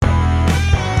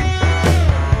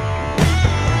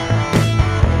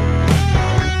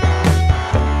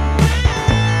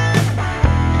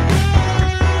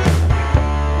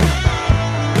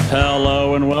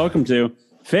welcome to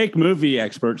Fake Movie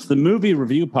Experts, the movie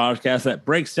review podcast that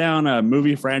breaks down a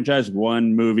movie franchise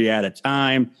one movie at a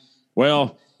time.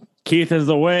 Well, Keith is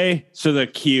away, so the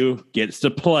Q gets to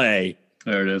play.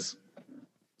 There it is.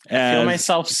 I feel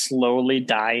myself slowly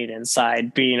dying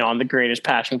inside being on the greatest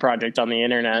passion project on the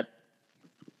internet.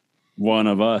 One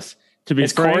of us. To be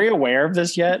Is Corey aware of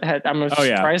this yet? I'm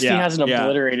surprised he hasn't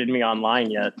obliterated me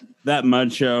online yet. That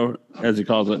mud show, as he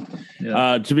calls it.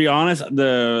 Yeah. To be honest,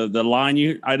 the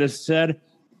line I just said,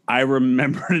 I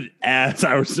remembered it as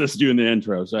I was just doing the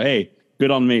intro. So, hey,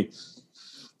 good on me.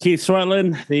 Keith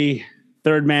Sweatland, the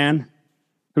third man.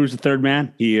 Who's the third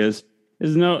man? He is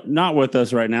not with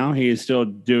us right now. He is still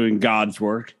doing God's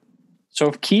work. So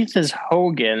if Keith is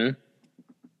Hogan,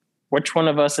 which one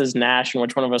of us is Nash and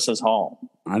which one of us is Hall?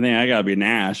 I think I gotta be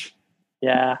Nash.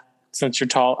 Yeah, since you're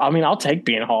tall. I mean, I'll take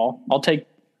being Hall. I'll take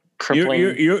crippling.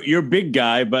 You're a big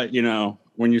guy, but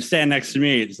when you stand next to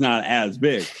me, it's not as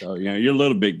big. So you're a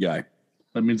little big guy.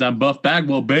 That means I'm Buff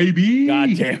Bagwell, baby. God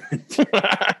damn it.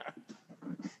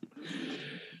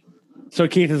 So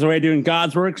Keith is away doing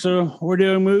God's work. So we're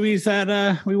doing movies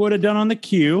that we would have done on the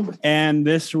queue. And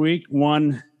this week,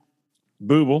 one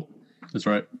Booble. That's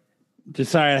right.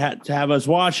 Decided to have us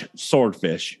watch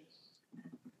Swordfish.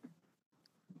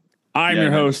 I'm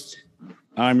your host,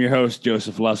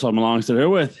 Joseph Lessel. I'm alongside here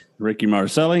with Ricky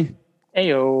Marcelli.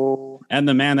 Heyo. And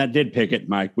the man that did pick it,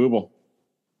 Mike Booble.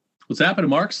 What's happening,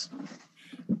 Marks?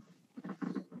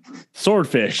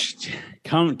 Swordfish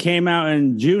came out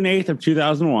in June 8th of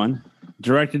 2001,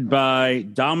 directed by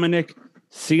Dominic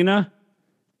Sena,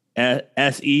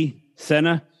 S.E.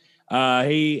 Sena.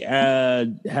 He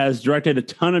has directed a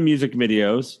ton of music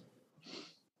videos.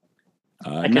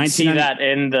 I can see that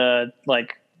in the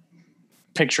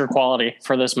picture quality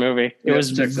for this movie. It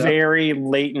was very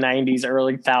late 90s,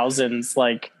 early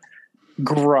 2000s,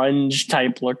 grunge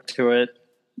type look to it.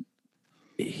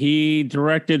 He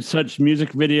directed such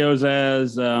music videos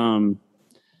as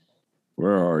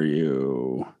where are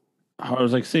you? I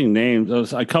was seeing names. There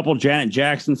was a couple Janet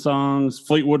Jackson songs,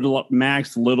 Fleetwood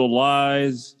Mac's Little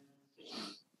Lies.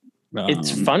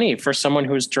 It's funny for someone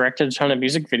who's directed a ton of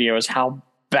music videos how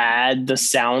bad the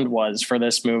sound was for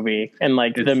this movie, and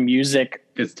the music.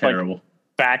 It's terrible.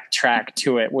 Backtrack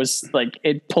to it was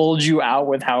it pulled you out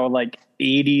with how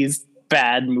 80s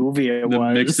bad movie it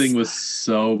was. The mixing was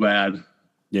so bad.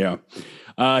 Yeah.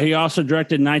 He also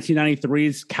directed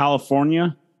 1993's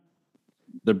California,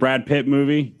 the Brad Pitt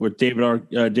movie with David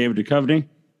Duchovny.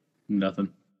 Nothing.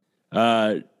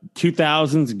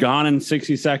 2000's Gone in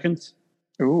 60 Seconds.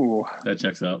 Ooh, that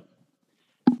checks out.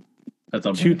 That's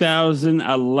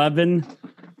 2011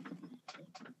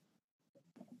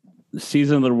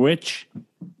 Season of the Witch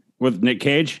with Nick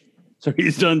Cage. So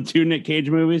he's done 2 Nick Cage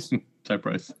movies. High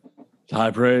praise.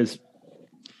 High praise.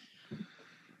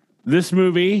 This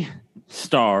movie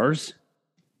stars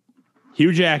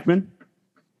Hugh Jackman,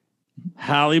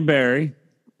 Halle Berry,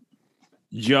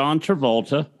 John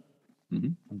Travolta,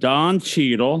 Don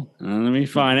Cheadle. Let me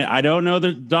find it. I don't know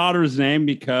the daughter's name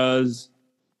because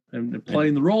I'm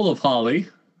playing the role of Holly.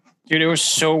 Dude, it was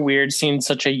so weird seeing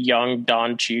such a young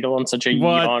Don Cheadle and such a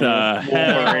young the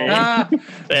hell?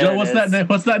 Joe, what's that name?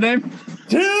 What's that name?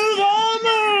 To the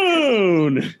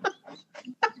moon.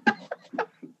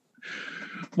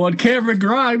 Well, Cameron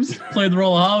Grimes played the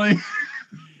role of Holly.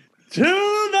 To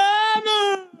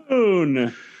the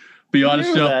moon. Be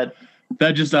honest, Joe.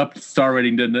 That just upped the star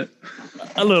rating, didn't it?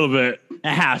 A little bit. It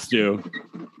has to.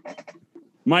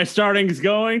 My starting's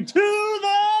going to the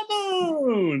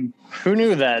moon. Who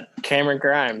knew that Cameron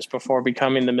Grimes, before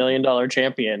becoming the $1 Million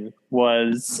Champion,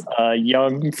 was a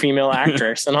young female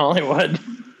actress in Hollywood?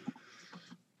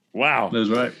 Wow. That's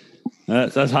right.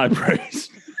 That's high praise.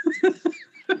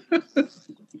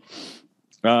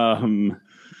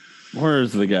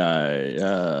 Where's the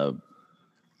guy?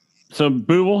 So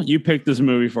Booble, you picked this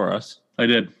movie for us. I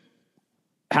did.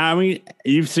 How many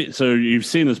you've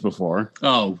seen this before?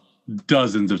 Oh,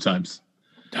 dozens of times.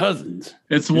 Dozens.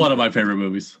 It's one of my favorite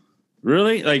movies.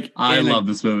 Really? I love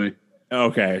this movie.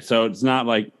 Okay, so it's not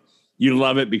you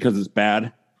love it because it's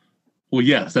bad. Well,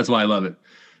 yes, that's why I love it.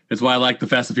 It's why I like the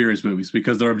Fast and Furious movies,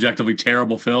 because they're objectively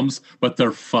terrible films, but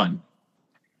they're fun.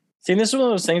 See, this is one of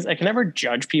those things I can never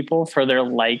judge people for their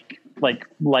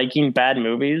liking bad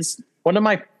movies. One of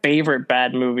my favorite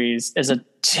bad movies is a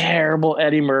terrible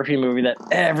Eddie Murphy movie that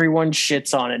everyone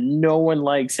shits on and no one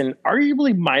likes, and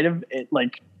arguably might have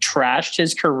trashed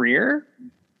his career.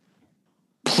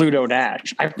 Pluto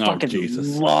Nash. I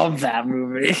fucking love that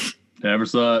movie. Never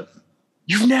saw it.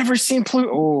 You've never seen Pluto?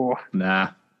 Oh, nah.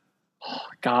 Oh,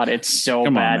 God, it's so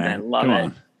bad, and I love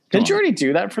it. Didn't you already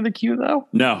do that for the queue, though?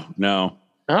 No.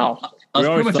 Oh. I was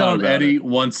We pretty always much thought out on about Eddie it.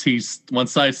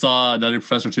 once I saw Nutty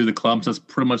Professor 2: The Clumps. That's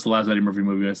pretty much the last Eddie Murphy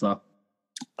movie I saw.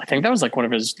 I think that was like one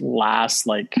of his last,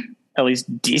 like, at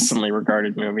least decently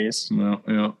regarded movies. No,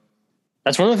 yeah.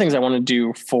 That's one of the things I want to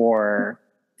do for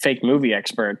Fake Movie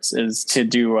Experts is to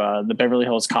do the Beverly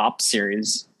Hills Cop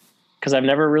series. Because I've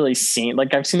never really seen,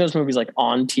 like, I've seen those movies like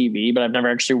on TV, but I've never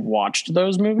actually watched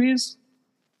those movies.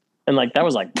 And like, that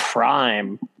was like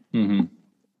prime. Mm-hmm.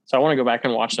 So I want to go back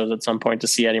and watch those at some point to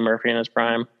see Eddie Murphy in his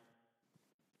prime.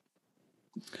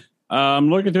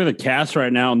 I'm looking through the cast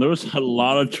right now, and there's a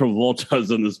lot of Travoltas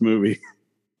in this movie.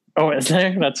 Oh, is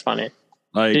there? That's funny.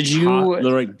 Like, Did you-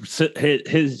 They're like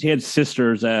he had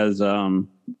sisters as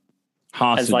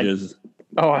hostages.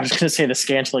 Oh, I was going to say the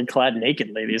scantily clad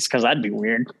naked ladies, because that'd be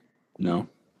weird. No.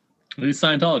 These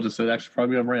Scientologists would actually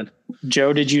probably on brand.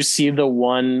 Joe, did you see the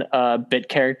one bit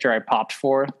character I popped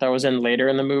for that was in later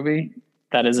in the movie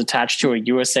that is attached to a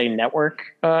USA Network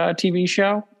TV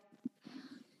show?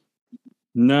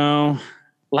 No.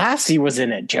 Lassie was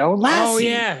in it, Joe.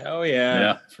 Lassie. Oh yeah.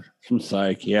 Yeah. From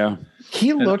Psych. Yeah.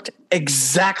 He looked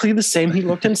exactly the same he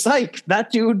looked in Psych.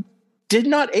 That dude did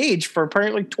not age for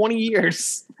apparently 20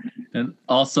 years. And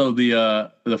also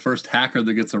the first hacker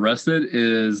that gets arrested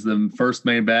is the first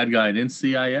main bad guy in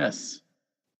NCIS.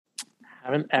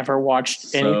 Haven't ever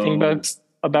watched anything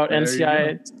about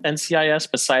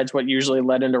NCIS besides what usually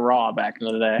led into Raw back in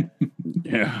the day.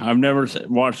 Yeah. I've never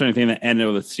watched anything that ended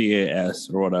with a CAS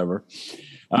or whatever.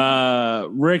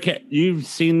 Rick, you've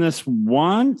seen this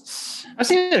once? I've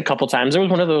seen it a couple times. It was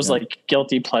one of those like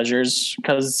guilty pleasures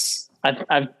because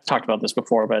I've talked about this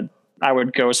before, but I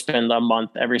would go spend a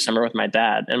month every summer with my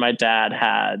dad, and my dad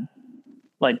had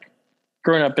like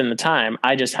growing up in the time,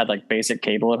 I just had like basic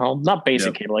cable at home, not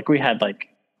basic cable. Like we had like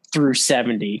through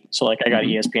 70. So like I got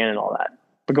ESPN and all that,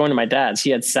 but going to my dad's, he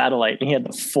had satellite and he had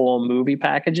the full movie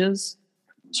packages.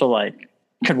 So like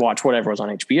could watch whatever was on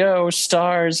HBO,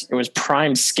 Stars. It was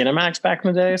Prime Skinamax back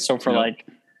in the day. So for like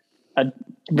a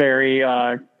very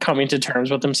coming to terms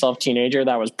with himself teenager,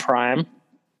 that was Prime.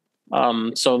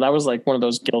 So that was like one of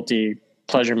those guilty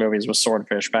pleasure movies with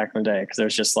Swordfish back in the day. Cause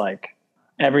there's just like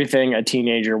everything a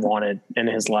teenager wanted in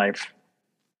his life.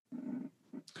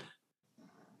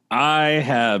 I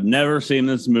have never seen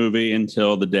this movie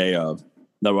until the day of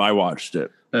that I watched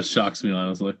it. That shocks me,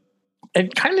 honestly.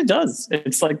 It kind of does.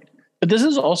 It's like, but this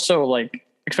is also like,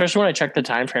 especially when I check the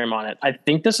time frame on it, I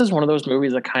think this is one of those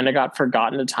movies that kind of got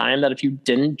forgotten to time that if you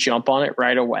didn't jump on it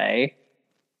right away,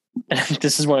 and I think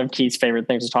this is one of Keith's favorite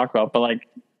things to talk about, but like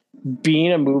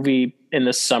being a movie in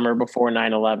the summer before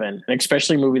 9/11, and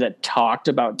especially a movie that talked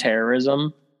about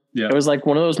terrorism, it was like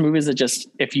one of those movies that just,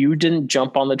 if you didn't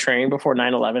jump on the train before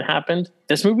 9/11 happened,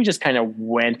 this movie just kind of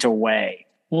went away.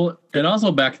 Well, and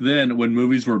also back then when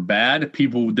movies were bad,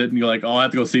 people didn't go like, oh, I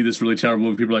have to go see this really terrible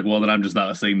movie. People were like, well, then I'm just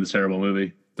not seeing this terrible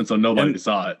movie. And so nobody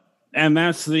saw it. And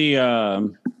that's the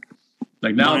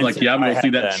like now I'm like, yeah, I'm going to see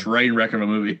that then. train wreck of a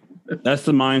movie. That's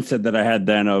the mindset that I had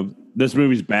then of this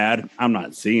movie's bad. I'm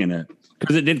not seeing it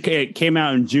because it came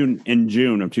out in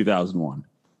June of 2001.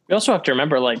 We also have to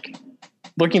remember, like,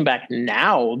 looking back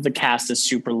now, the cast is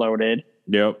super loaded.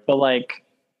 Yep. But like,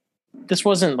 this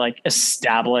wasn't like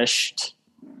established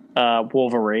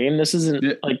Wolverine. This isn't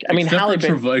like, I mean, Halle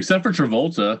Berry, except for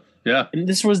Travolta. Yeah. and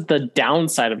this was the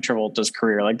downside of Travolta's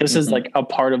career. Like, this is like a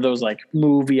part of those like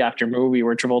movie after movie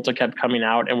where Travolta kept coming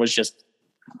out and was just.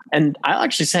 And I'll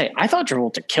actually say, I thought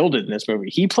Travolta killed it in this movie.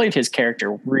 He played his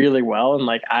character really well. And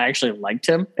like, I actually liked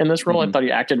him in this role. I thought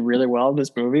he acted really well in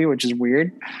this movie, which is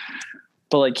weird.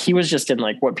 But like, he was just in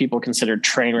like what people considered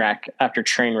train wreck after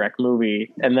train wreck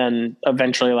movie. And then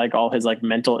eventually like all his like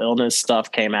mental illness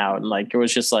stuff came out. And like, it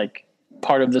was just like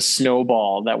part of the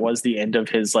snowball that was the end of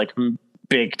his like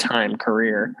big time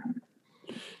career.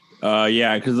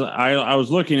 Yeah. Cause I was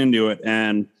looking into it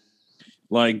and,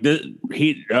 like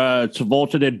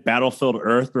Travolta did Battlefield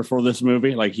Earth before this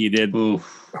movie, like he did in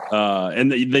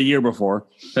the year before.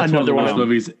 That's another one of the worst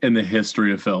movies in the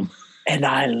history of film. And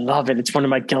I love it. It's one of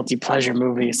my guilty pleasure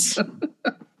movies.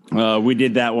 We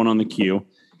did that one on the queue.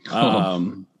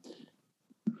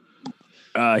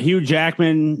 Hugh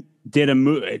Jackman did a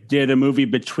movie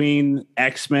between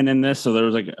X-Men and this, so there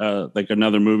was like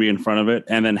another movie in front of it,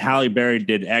 and then Halle Berry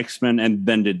did X-Men and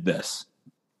then did this.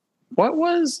 What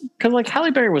was, because like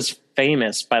Halle Berry was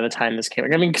famous by the time this came.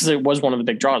 I mean, because it was one of the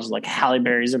big draws. Like Halle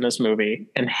Berry's in this movie,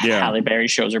 and Halle Berry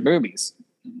shows her boobies.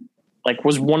 Like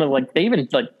was one of like they even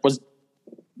like was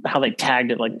how they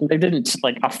tagged it. Like they didn't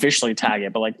like officially tag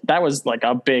it, but like that was like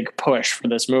a big push for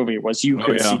this movie. Was you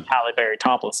could see Halle Berry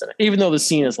topless in it, even though the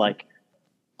scene is like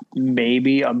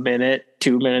maybe a minute,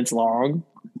 2 minutes long.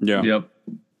 Yeah. Yep.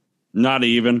 Not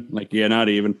even.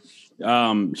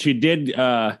 She did.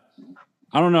 I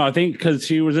don't know. I think because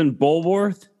she was in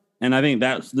Bulworth, and I think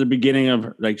that's the beginning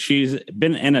of like she's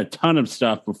been in a ton of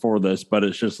stuff before this, but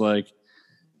it's just like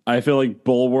I feel like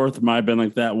Bulworth might have been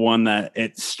like that one that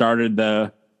it started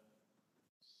the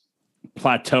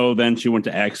plateau. Then she went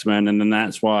to X-Men, and then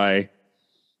that's why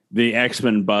the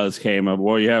X-Men buzz came up.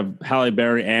 Well, you have Halle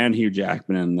Berry and Hugh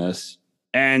Jackman in this,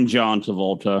 and John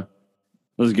Travolta.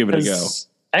 Let's give it a go.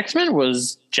 X-Men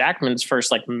was Jackman's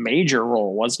first like major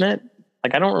role, wasn't it?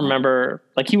 Like I don't remember,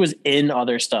 like he was in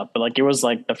other stuff, but like it was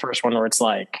like the first one where it's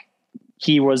like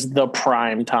he was the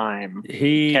prime time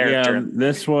character. Yeah,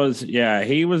 this was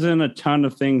he was in a ton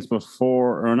of things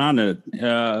before, or not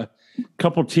a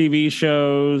couple TV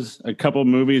shows, a couple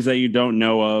movies that you don't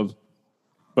know of.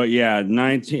 But yeah,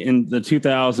 in the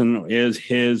 2000 is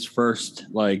his first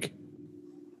like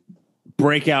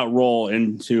breakout role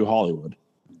into Hollywood.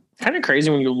 Kind of crazy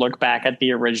when you look back at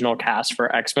the original cast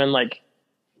for X-Men, like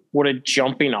what a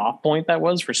jumping off point that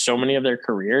was for so many of their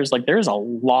careers. Like there's a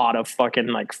lot of fucking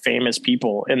like famous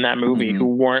people in that movie who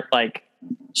weren't like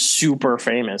super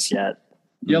famous yet.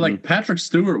 Yeah, like Patrick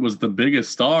Stewart was the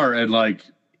biggest star, and like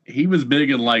he was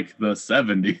big in like the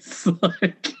 70s.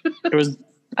 Like it was,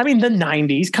 I mean, the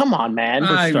 90s. Come on, man.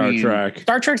 Star Trek.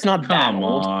 Star Trek's not that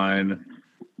old. Come on.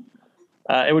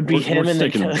 It would be him and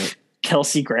the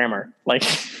Kelsey Grammer. Like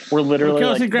we're literally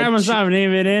Kelsey like, Grammer's not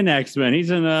even in X-Men.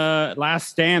 He's in Last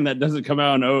Stand that doesn't come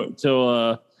out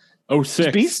until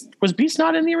 06. Was Beast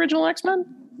not in the original X-Men?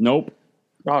 Nope.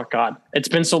 Oh God, it's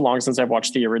been so long since I've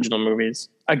watched the original movies.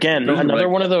 Again, another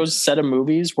one of those set of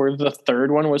movies where the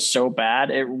third one was so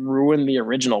bad it ruined the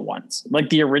original ones, like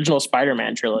the original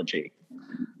Spider-Man trilogy.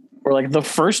 Where like the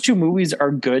first two movies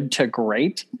are good to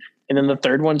great, and then the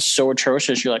third one's so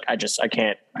atrocious you're like, I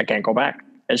can't go back.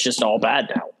 It's just all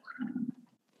bad now.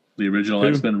 The original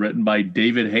X-Men written by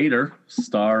David Hayter,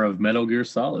 star of Metal Gear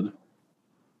Solid.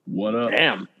 What up?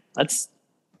 Damn, that's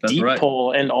deep right.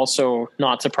 pull, and also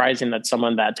not surprising that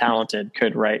someone that talented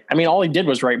could write. I mean, all he did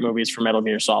was write movies for Metal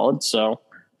Gear Solid, so.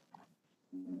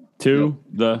 To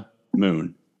the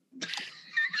moon.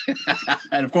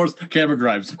 And of course, Cameron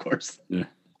Grimes, of course. Yeah.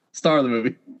 Star of the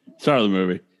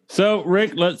movie. So,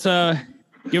 Rick, let's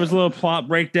give us a little plot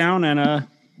breakdown and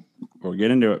we'll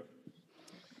get into it.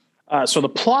 So the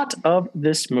plot of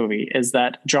this movie is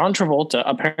that John Travolta,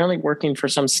 apparently working for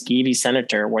some skeevy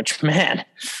senator, which, man,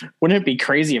 wouldn't it be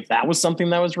crazy if that was something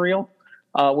that was real,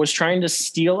 was trying to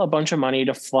steal a bunch of money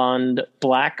to fund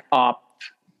black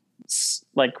ops,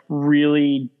 like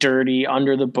really dirty,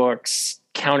 under the books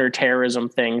counterterrorism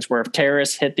things where if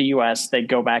terrorists hit the U.S., they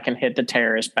go back and hit the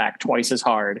terrorists back twice as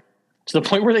hard, to the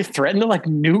point where they threatened to like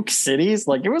nuke cities.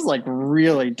 Like it was like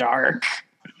really dark.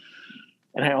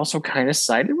 And I also kind of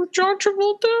sided with John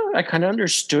Travolta. I kind of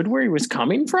understood where he was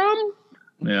coming from.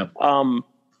 Yeah.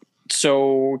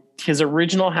 So his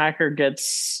original hacker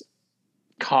gets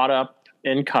caught up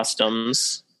in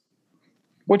customs,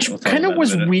 which kind of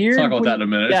was weird. Talk about that in a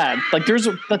minute. Yeah, like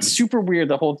that's super weird.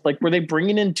 The whole like were they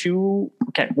bringing in two?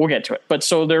 Okay, we'll get to it. But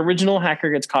so the original hacker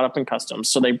gets caught up in customs.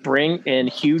 So they bring in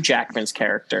Hugh Jackman's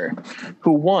character,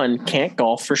 who one can't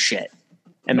golf for shit.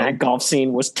 And that golf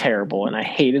scene was terrible. And I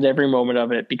hated every moment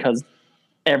of it because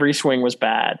every swing was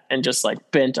bad and just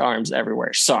like bent arms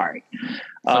everywhere. Sorry.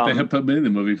 They have put me in the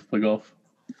movie to play golf.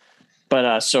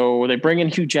 But so they bring in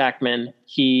Hugh Jackman.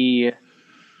 He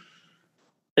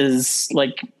is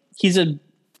like, he's a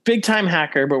big time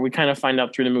hacker, but we kind of find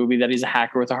out through the movie that he's a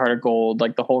hacker with a heart of gold.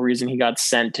 Like the whole reason he got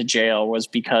sent to jail was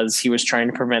because he was trying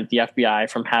to prevent the FBI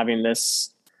from having this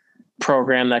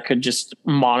program that could just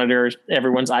monitor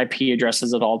everyone's IP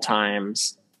addresses at all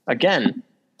times. Again,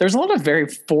 there's a lot of very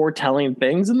foretelling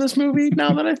things in this movie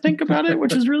now that I think about it,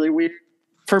 which is really weird.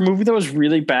 For a movie that was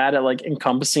really bad at like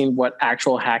encompassing what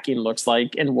actual hacking looks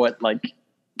like and what like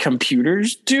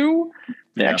computers do,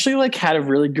 they actually like had a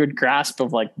really good grasp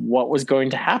of like what was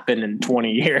going to happen in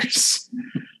 20 years.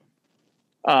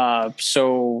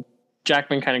 So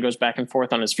Jackman kind of goes back and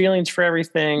forth on his feelings for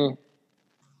everything.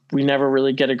 We never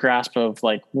really get a grasp of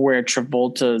like where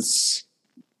Travolta's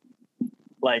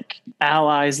like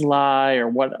allies lie or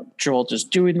what Travolta's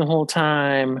doing the whole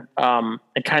time.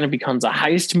 It kind of becomes a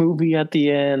heist movie at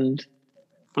the end,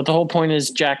 but the whole point is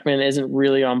Jackman isn't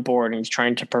really on board and he's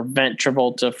trying to prevent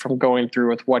Travolta from going through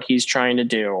with what he's trying to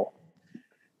do.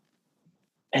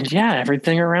 And yeah,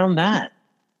 everything around that.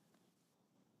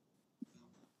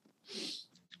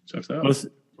 Checks out.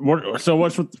 So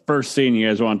what's with the first scene you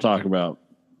guys want to talk about?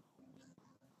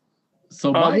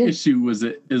 So my issue is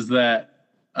that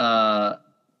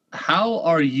how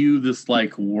are you this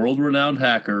like world-renowned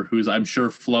hacker who's I'm sure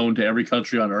flown to every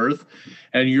country on Earth,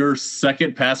 and your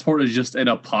second passport is just in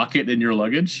a pocket in your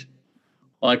luggage?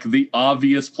 Like the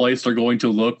obvious place they're going to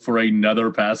look for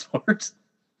another passport.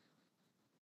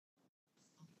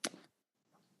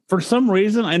 For some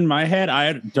reason in my head,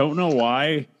 I don't know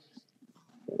why,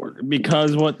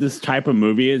 because what this type of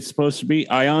movie is supposed to be,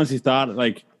 I honestly thought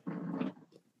like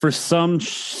for some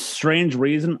strange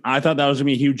reason, I thought that was gonna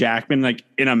be Hugh Jackman like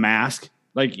in a mask,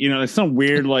 like like some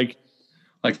weird like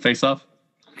Face Off,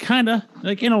 kind of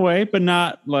like in a way, but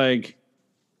not like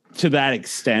to that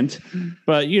extent.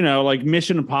 But like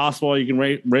Mission Impossible, you can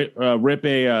rip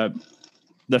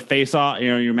the face off,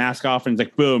 your mask off, and it's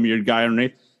like boom, you're a guy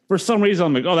underneath. For some reason,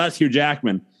 I'm like, oh, that's Hugh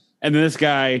Jackman, and then this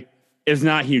guy is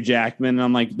not Hugh Jackman, and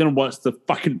I'm like, then what's the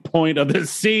fucking point of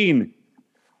this scene?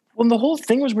 Well, the whole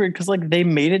thing was weird because like they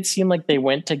made it seem like they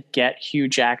went to get Hugh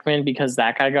Jackman because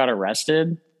that guy got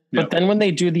arrested. But then when they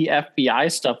do the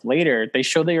FBI stuff later, they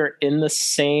show they were in the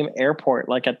same airport,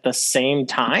 like at the same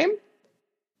time.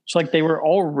 So like they were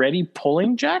already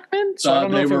pulling Jackman. So I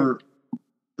don't know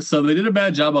So they did a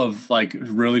bad job of like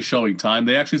really showing time.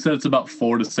 They actually said it's about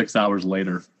 4 to 6 hours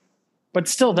later. But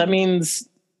still, that means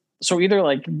so either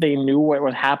like they knew what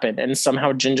would happen and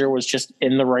somehow Ginger was just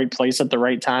in the right place at the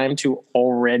right time to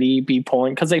already be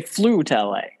pulling, because they flew to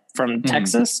LA from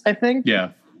Texas, I think.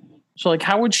 Yeah. So like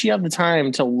how would she have the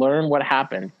time to learn what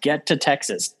happened, get to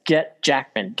Texas, get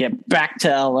Jackman, get back to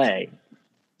LA?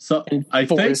 So I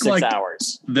think like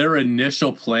hours. Their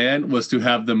initial plan was to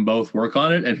have them both work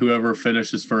on it, and whoever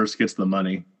finishes first gets the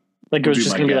money. Like it was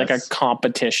just going to be like a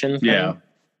competition thing. Yeah.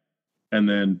 And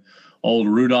then old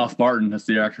Rudolph Barton, that's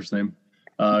the actor's name,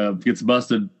 gets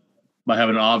busted by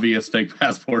having an obvious fake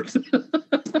passport.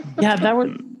 Yeah,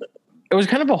 it was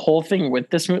kind of a whole thing with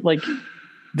this movie. Like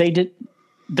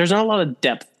there's not a lot of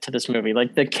depth to this movie.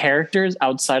 Like the characters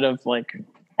outside of like,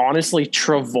 honestly,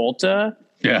 Travolta.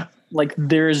 Yeah. Like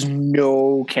there is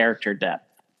no character depth.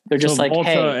 They're just like,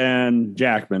 hey, and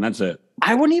Jackman. That's it.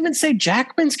 I wouldn't even say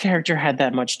Jackman's character had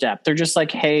that much depth. They're just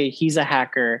like, hey, he's a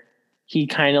hacker. He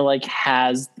kind of like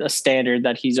has a standard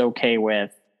that he's okay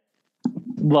with.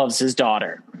 Loves his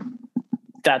daughter.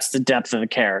 That's the depth of the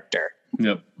character.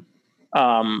 Yep.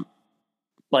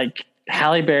 Like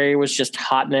Halle Berry was just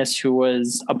hotness, who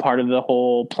was a part of the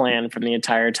whole plan from the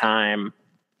entire time.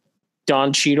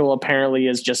 Don Cheadle apparently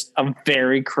is just a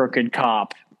very crooked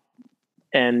cop,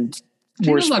 and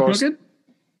Cheadle's not crooked.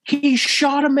 He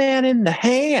shot a man in the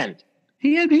hand.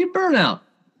 He had burnout.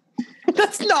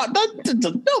 That's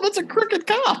a crooked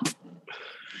cop.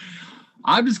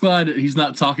 I'm just glad that he's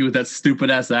not talking with that stupid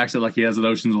ass accent like he has in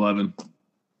Ocean's 11.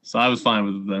 So I was fine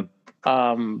with it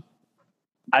then.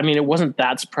 I mean, it wasn't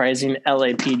that surprising.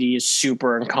 LAPD is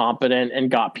super incompetent and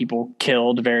got people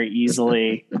killed very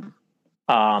easily.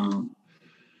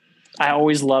 I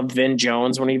always loved Vin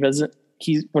Jones when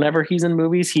whenever he's in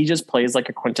movies, he just plays like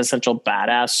a quintessential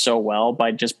badass so well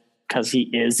because he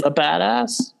is a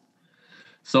badass.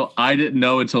 So I didn't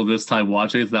know until this time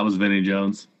watching it that was Vinny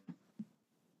Jones.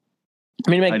 I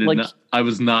mean, I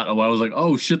was like,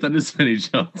 oh shit, that is Vinny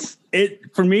Jones.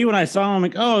 For me, when I saw him, I'm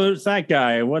like, oh, there's that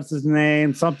guy. What's his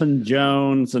name? Something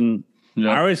Jones. And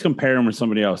I always compare him with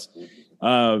somebody else.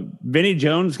 Vinny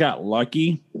Jones got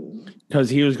lucky because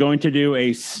he was going to do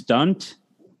a stunt,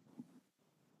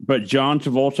 but John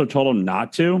Travolta told him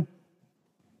not to.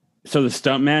 So the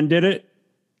stuntman did it,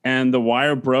 and the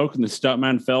wire broke, and the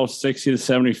stuntman fell 60 to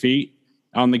 70 feet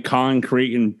on the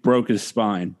concrete and broke his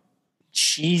spine.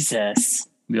 Jesus.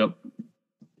 Yep.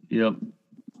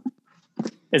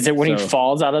 Is it when he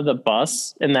falls out of the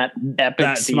bus in that epic scene?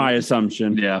 That's my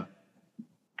assumption. Yeah.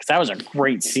 Because that was a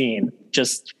great scene.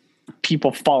 Just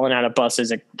people falling out of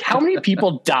buses. How many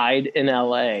people died in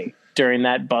LA during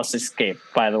that bus escape,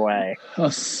 by the way?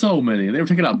 So many. They were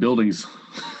taking out buildings.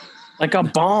 Like a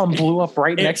bomb blew up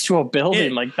right next to a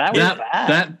building. Like that was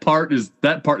bad.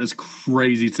 That part is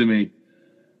crazy to me.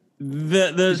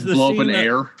 The blow up in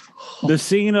air. The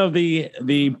scene of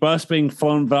the bus being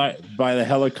flown by the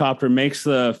helicopter makes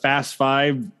the Fast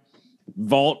Five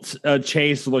vault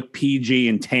chase look PG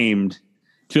and tamed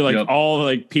to like all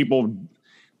like people,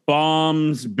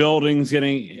 bombs, buildings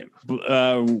getting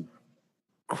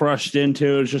crushed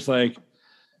into. It's just like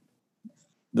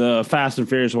the Fast and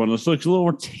Furious one. This looks a little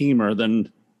more tamer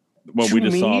than what we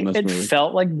just saw in this movie. It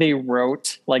felt like they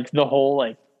wrote like the whole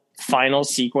like final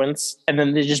sequence and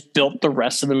then they just built the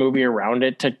rest of the movie around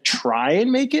it to try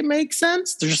and make it make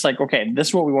sense. They're just like, okay, this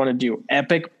is what we want to do.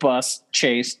 Epic bus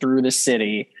chase through the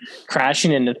city,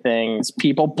 crashing into things,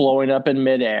 people blowing up in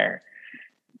midair.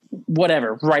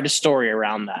 Whatever, write a story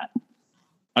around that.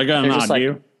 I got an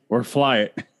idea. Or fly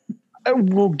it.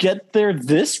 we'll get there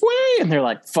this way, and they're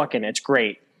like, "Fucking, it's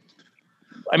great."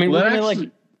 I mean, we're gonna like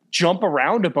jump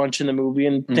around a bunch in the movie,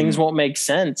 and things won't make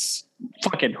sense.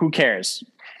 Fuck it, who cares?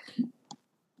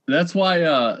 That's why.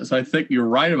 So I think you're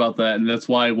right about that, and that's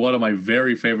why one of my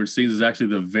very favorite scenes is actually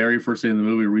the very first scene in the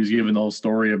movie where he's giving the whole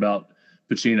story about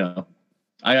Pacino.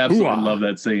 I absolutely love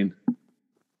that scene.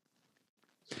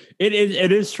 It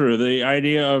is true. The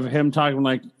idea of him talking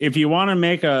like, if you want to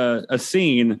make a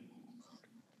scene,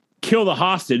 kill the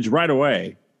hostage right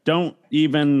away. Don't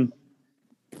even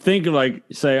think like,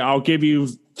 say, I'll give you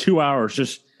 2 hours.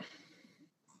 Just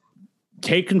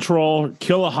take control,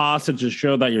 kill a hostage to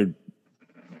show that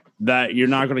you're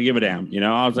not going to give a damn. You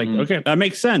know, I was like, okay, that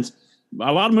makes sense.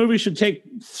 A lot of movies should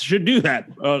do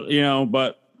that,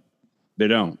 but they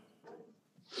don't.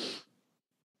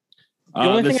 The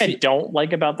only thing I don't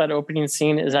like about that opening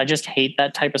scene is I just hate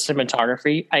that type of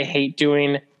cinematography. I hate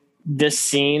doing this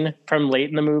scene from late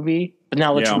in the movie, but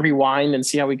now let's rewind and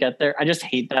see how we get there. I just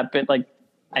hate that bit. Like,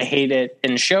 I hate it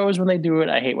in shows when they do it.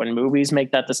 I hate when movies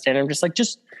make that the standard. I'm just like,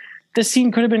 this scene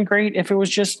could have been great if it was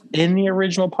just in the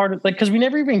original part of, like, because we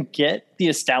never even get the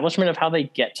establishment of how they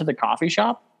get to the coffee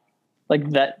shop. Like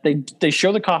that, they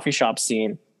show the coffee shop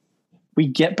scene. We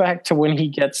get back to when he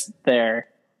gets there.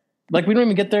 Like, we don't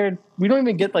even get there. We don't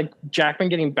even get like Jackman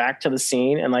getting back to the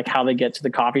scene and like how they get to the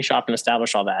coffee shop and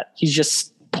establish all that. He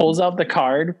just pulls out the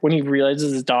card when he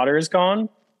realizes his daughter is gone.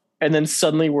 And then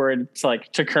suddenly it's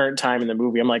like to current time in the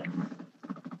movie. I'm like,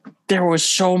 there was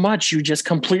so much you just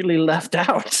completely left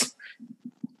out.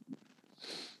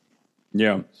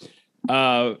 Yeah.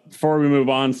 Before we move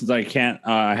on, since I can't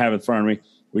have it in front of me,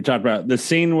 we talked about the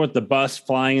scene with the bus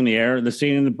flying in the air. The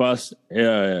scene in the bus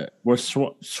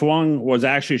was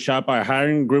actually shot by a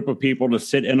hiring group of people to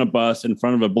sit in a bus in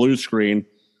front of a blue screen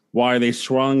while they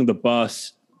swung the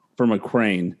bus from a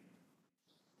crane.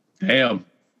 Damn.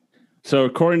 So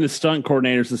according to stunt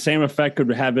coordinators, the same effect could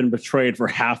have been portrayed for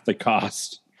half the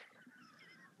cost.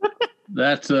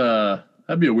 That'd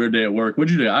be a weird day at work.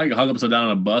 What'd you do? I hung upside down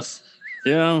on a bus.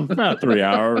 Yeah, about 3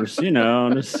 hours,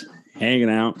 just hanging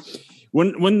out.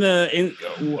 When in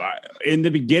the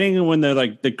beginning, when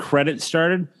the credits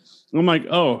started, I'm like,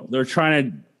 oh, they're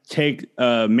trying to take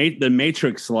the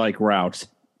Matrix like route,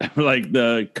 like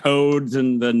the codes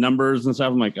and the numbers and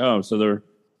stuff. I'm like, oh, so they're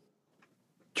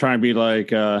trying to be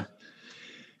like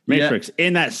Matrix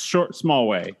in that small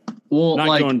way. Well,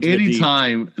 like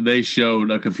anytime they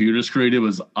showed a computer screen, it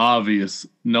was obvious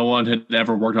no one had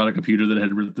ever worked on a computer that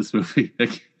had written this movie.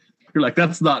 You're like,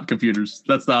 that's not computers.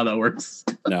 That's not how that works.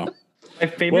 No. My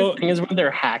favorite thing is when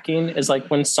they're hacking is like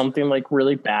when something like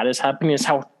really bad is happening is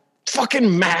how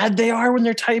fucking mad they are when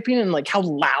they're typing and like how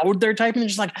loud they're typing. They're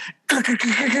just like,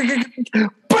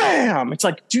 bam! It's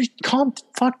like, dude, calm the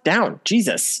fuck down.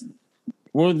 Jesus.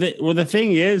 Well, the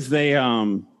thing is they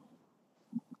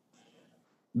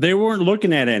weren't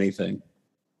looking at anything.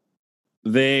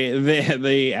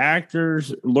 The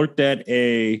actors looked at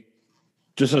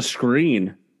just a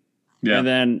screen. Yeah. And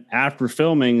then after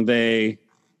filming, they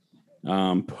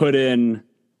put in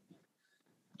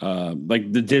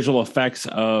like the digital effects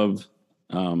of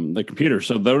the computer.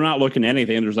 So they're not looking at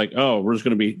anything. There's like, oh, we're just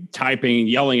going to be typing,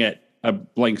 yelling at a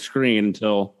blank screen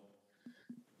until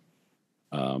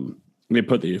they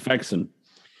put the effects in.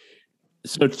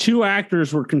 So 2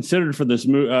 actors were considered for this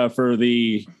for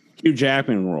the Hugh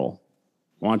Jackman role.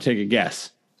 Want to take a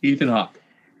guess? Ethan Hawke.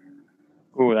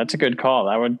 Ooh, that's a good call.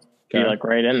 That would be like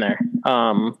right in there.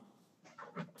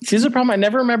 See, the problem. I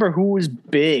never remember who was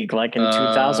big like in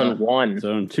 2001.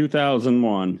 So in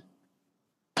 2001,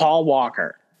 Paul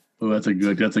Walker. Oh, that's a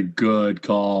good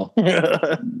call.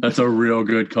 That's a real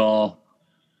good call.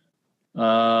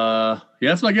 Yeah,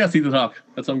 that's my guess. Ethan Hawke.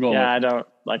 That's what I'm going with.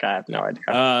 I have no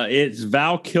idea. It's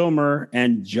Val Kilmer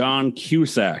and John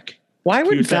Cusack. Why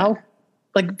would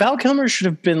Val Kilmer should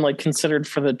have been like considered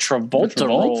for the Travolta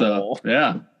role?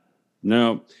 Yeah.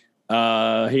 No.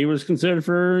 He was considered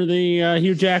for the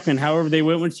Hugh Jackman. However, they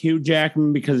went with Hugh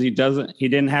Jackman because he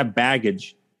didn't have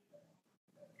baggage.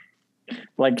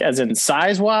 Like as in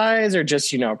size wise, or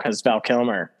just because Val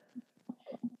Kilmer.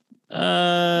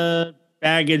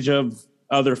 Baggage of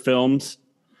other films.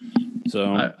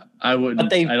 So I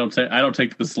wouldn't. I don't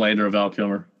take the slander of Val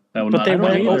Kilmer. I would not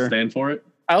stand for it.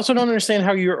 I also don't understand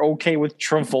how you're okay with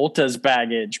Travolta's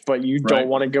baggage, but you don't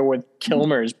want to go with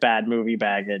Kilmer's bad movie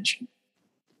baggage.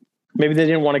 Maybe they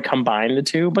didn't want to combine the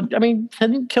two, but I mean,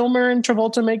 didn't Kilmer and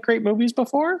Travolta make great movies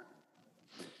before?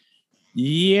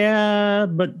 Yeah,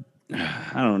 but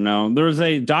I don't know. There's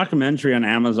a documentary on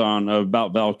Amazon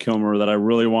about Val Kilmer that I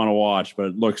really want to watch, but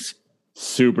it looks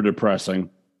super depressing.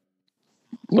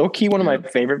 Low key, one of my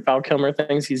favorite Val Kilmer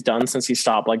things he's done since he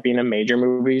stopped like being a major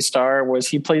movie star was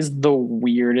he plays the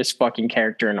weirdest fucking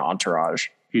character in Entourage.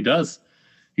 He does.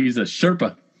 He's a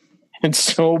Sherpa. It's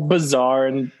so bizarre,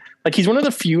 and like he's one of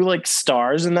the few like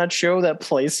stars in that show that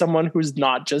plays someone who's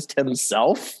not just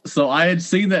himself. So I had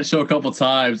seen that show a couple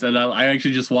times, and I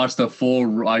actually just watched the full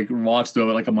watch through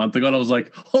it like a month ago, and I was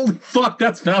like, "Holy fuck,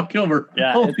 that's Val Kilmer!"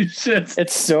 Yeah, holy shit,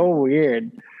 it's so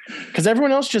weird because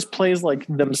everyone else just plays like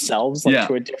themselves, like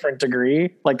to a different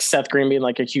degree. Like Seth Green being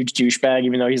like a huge douchebag,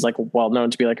 even though he's like well known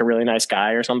to be like a really nice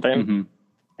guy or something,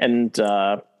 and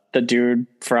the dude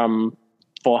from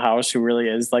Full House who really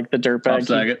is like the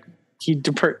dirtbag. He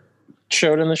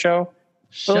showed in the show.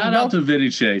 Shout out to Vinny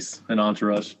Chase and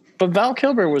Entourage. But Val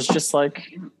Kilmer was just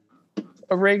like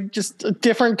just a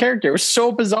different character. It was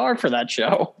so bizarre for that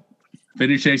show.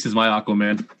 Vinny Chase is my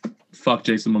Aquaman. Fuck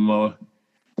Jason Momoa.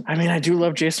 I mean, I do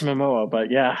love Jason Momoa, but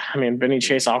yeah, I mean, Vinny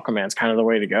Chase Aquaman's kind of the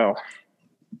way to go.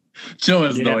 Joe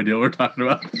has no idea what we're talking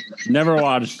about. Never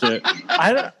watched it.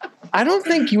 I don't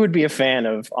think you would be a fan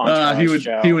of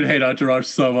Entourage. He would hate Entourage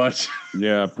so much.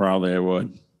 Yeah, probably I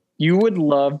would. You would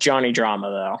love Johnny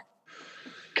Drama though,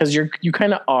 because you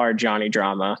kind of are Johnny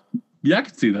Drama. Yeah, I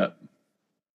can see that.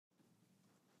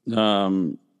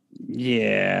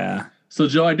 Yeah. So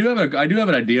Joe, I do have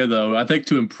an idea though. I think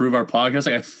to improve our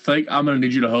podcast, I think I'm going to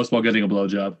need you to host while getting a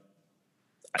blowjob.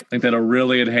 I think that'll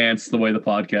really enhance the way the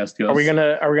podcast goes. Are we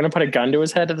gonna put a gun to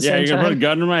his head at the same time? Yeah, you're gonna put a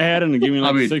gun to my head and give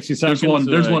me 60 seconds.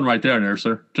 There's one right there,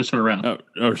 sir. Just turn around.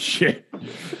 Oh shit.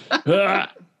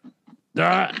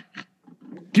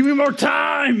 Give me more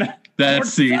time. That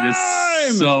scene is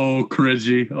so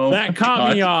cringy. Oh, that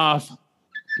caught me off.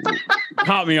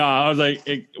 Caught me off. I was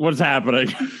like, what's happening?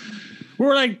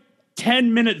 We're like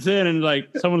 10 minutes in and like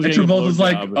someone's getting Travolta's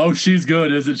like, oh, she's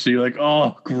good, isn't she? Like,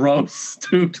 oh, gross,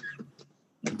 dude.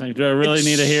 Like, do I really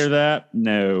need to hear that?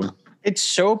 No. It's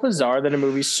so bizarre that a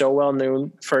movie so well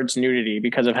known for its nudity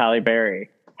because of Halle Berry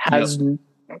has,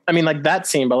 I mean, like that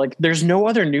scene, but like there's no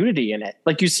other nudity in it.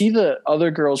 Like you see the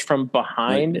other girls from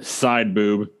behind. Like, side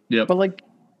boob. Yep. But like,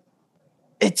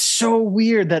 it's so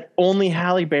weird that only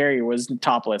Halle Berry was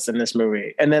topless in this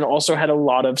movie. And then also had a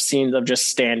lot of scenes of just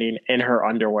standing in her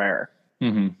underwear.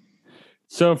 Mm-hmm.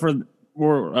 So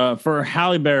for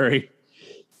Halle Berry,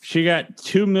 she got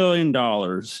 $2 million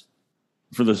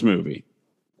for this movie,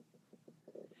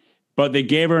 but they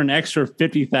gave her an extra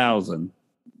 $50,000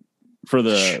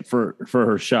 for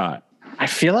her shot. I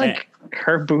feel like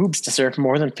her boobs deserve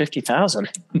more than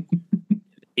 $50,000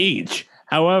 each.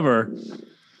 However,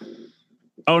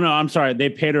 oh no, I'm sorry, they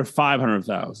paid her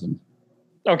 $500,000.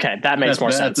 Okay, that makes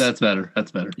more sense. That's better.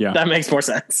 That's better. Yeah, that makes more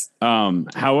sense.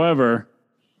 However,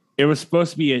 it was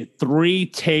supposed to be a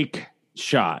 3-take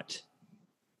shot.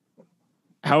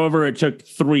 However, it took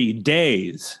 3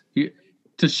 days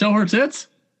to show her tits.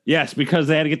 Yes, because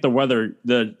they had to get the weather,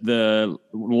 the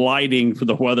lighting for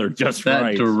the weather just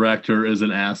right. That director is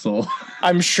an asshole.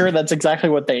 I'm sure that's exactly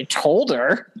what they told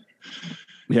her.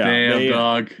 Yeah, damn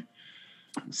dog.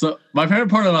 So my favorite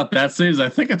part about that scene is I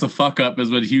think it's a fuck up is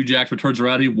when Hugh Jackman turns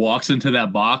around, he walks into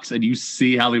that box and you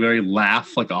see Halle Berry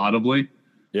laugh like audibly.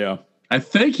 Yeah, I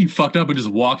think he fucked up and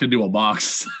just walked into a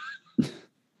box.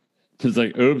 It's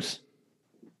like, oops.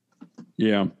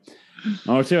 Yeah.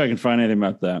 I'll see if I can find anything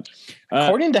about that.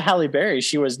 According to Halle Berry,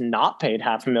 she was not paid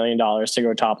 $500,000 to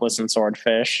go topless in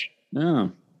Swordfish.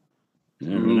 No.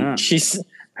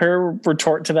 Her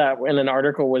retort to that in an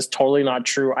article was totally not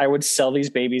true. I would sell these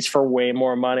babies for way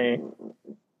more money.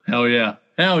 Hell yeah,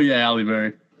 Halle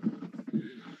Berry.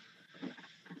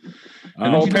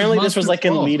 Well, apparently this was like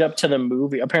in lead up to the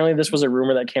movie. Apparently this was a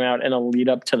rumor that came out in a lead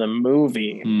up to the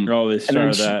movie. Oh, they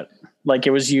started that. Like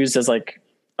it was used as like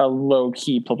a low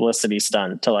key publicity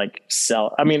stunt to like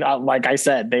sell. I mean, like I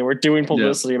said, they were doing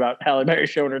publicity about Halle Berry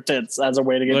showing her tits as a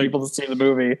way to get people to see the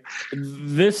movie.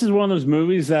 This is one of those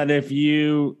movies that if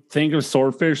you think of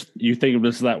Swordfish, you think of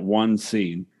just that one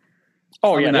scene.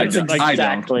 Oh yeah, that's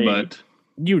exactly. But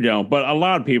you don't, but a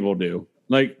lot of people do.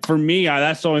 Like for me,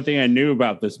 that's the only thing I knew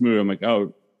about this movie. I'm like,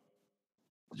 oh,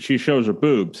 she shows her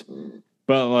boobs,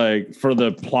 but like for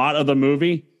the plot of the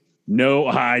movie, no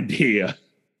idea.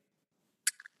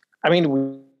 I mean,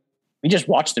 we just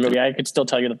watched the movie. I could still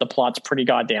tell you that the plot's pretty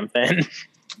goddamn thin.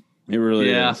 It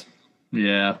really is.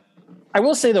 Yeah. I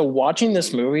will say though, watching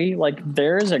this movie, like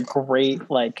there is a great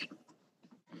like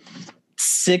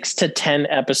 6 to 10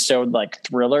 episode like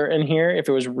thriller in here. If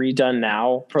it was redone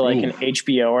now for like an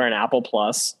HBO or an Apple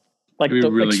Plus, like it'd be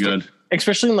really good,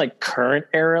 especially in like current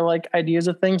era like ideas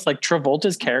of things. Like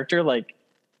Travolta's character like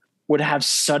would have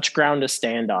such ground to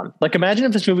stand on. Like imagine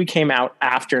if this movie came out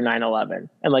after 9/11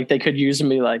 and like they could use him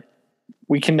and be like,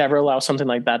 we can never allow something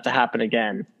like that to happen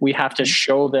again. We have to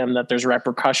show them that there's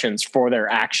repercussions for their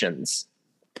actions.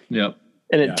 Yep.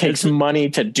 And it takes money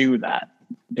to do that.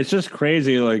 It's just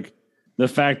crazy, like the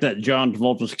fact that John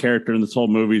Travolta's character in this whole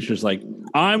movie is just like,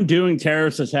 I'm doing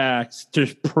terrorist attacks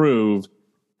to prove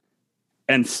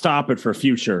and stop it for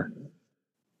future.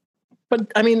 But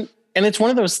I mean, and it's one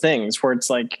of those things where it's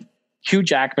like Hugh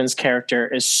Jackman's character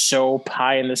is so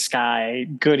pie in the sky,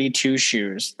 goody two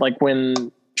shoes. Like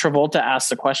when Travolta asked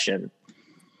the question,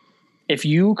 if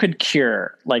you could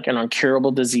cure like an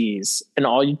incurable disease and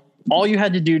all you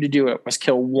had to do it was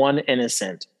kill one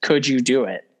innocent, could you do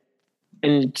it?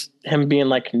 And him being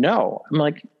like, no. I'm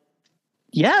like,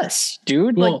 yes,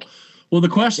 dude. Well, the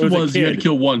question was you had to kid.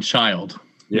 kill one child.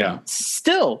 Yeah.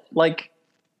 Still, like,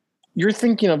 you're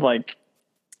thinking of like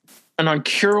an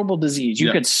incurable disease.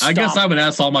 You could stop. I guess I'm an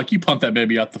asshole. I'm like, you pump that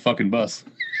baby out the fucking bus.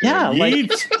 Yeah, like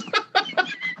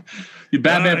You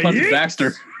Batman punches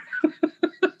Baxter.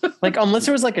 like unless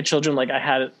it was like a children, like I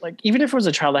had like even if it was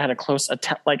a child I had a close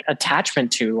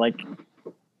attachment to, like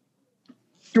you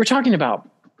were talking about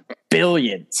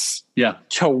billions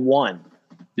to one.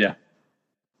 Yeah.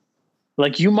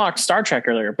 Like you mocked Star Trek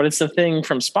earlier, but it's the thing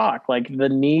from Spock. Like the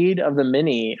need of the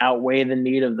many outweigh the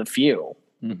need of the few.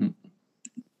 Mm-hmm.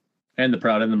 And the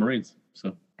proud and the Marines.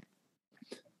 So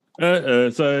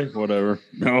say whatever.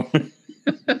 No.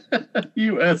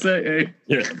 USAA.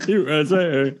 Yeah.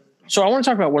 USAA. So I want to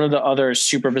talk about one of the other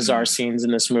super bizarre scenes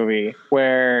in this movie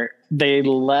where they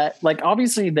let, like,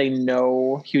 obviously they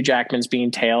know Hugh Jackman's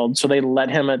being tailed, so they let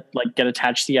him like get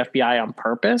attached to the FBI on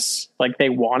purpose. Like they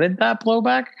wanted that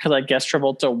blowback because I guess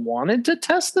Travolta wanted to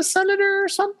test the senator or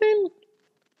something.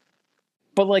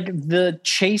 But like the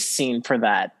chase scene for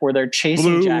that, where they're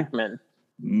chasing Jackman,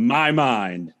 my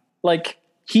mind. like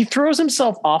he throws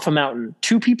himself off a mountain.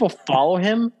 Two people follow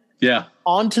him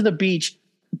onto the beach.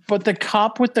 But the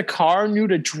cop with the car knew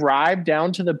to drive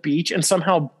down to the beach and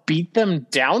somehow beat them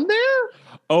down there?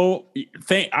 Oh,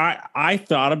 I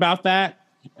thought about that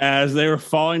as they were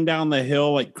falling down the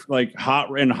hill, like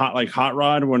hot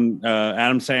rod when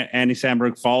Andy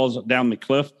Samberg falls down the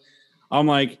cliff. I'm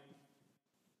like,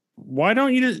 why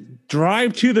don't you just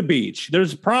drive to the beach?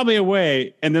 There's probably a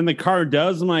way. And then the car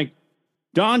does. I'm like,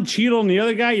 Don Cheadle and the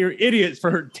other guy, you're idiots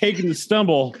for taking the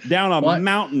stumble down a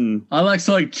mountain.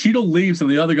 So Cheadle leaves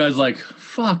and the other guy's like,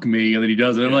 fuck me. And then he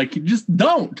does it. I'm like, just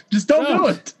don't do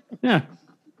it. Yeah.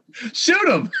 Shoot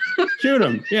him. Shoot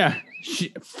him. Yeah.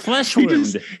 Flesh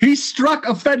wound. He struck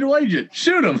a federal agent.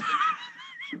 Shoot him.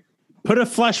 Put a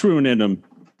flesh wound in him.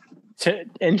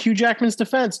 In Hugh Jackman's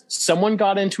defense, someone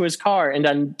got into his car and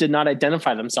then did not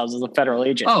identify themselves as a federal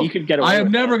agent. Oh, he could get away. I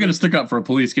am never going to stick up for a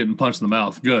police getting punched in the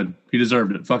mouth. Good. He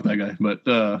deserved it. Fuck that guy. But,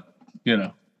 you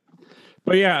know.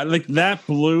 But yeah, like that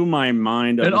blew my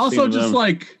mind. And also just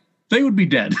like, they would be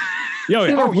dead.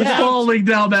 They were falling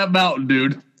down that mountain,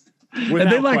 dude. Without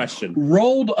and they like question.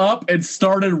 rolled up and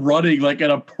started running like in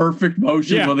a perfect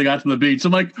motion when they got to the beach.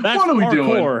 I'm like, what are we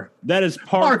doing? That is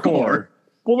parkour.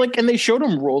 Well, like, and they showed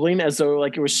him rolling as though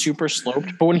like it was super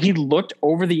sloped. But when he looked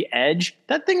over the edge,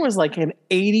 that thing was like an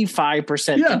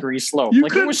 85% degree slope. You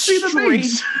like couldn't it was see the straight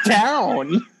beach.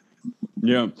 down.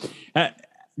 Yeah.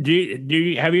 Do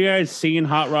you have you guys seen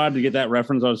Hot Rod to get that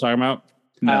reference I was talking about?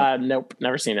 No. Nope,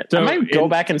 never seen it. So I might go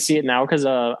back and see it now because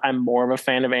I'm more of a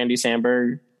fan of Andy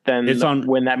Samberg than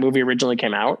when that movie originally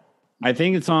came out. I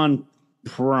think it's on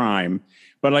Prime,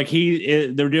 but like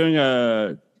they're doing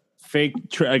a fake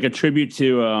like a tribute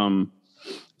to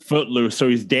Footloose. So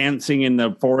he's dancing in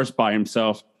the forest by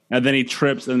himself, and then he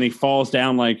trips and he falls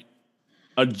down like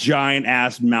a giant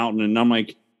ass mountain. And I'm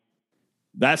like,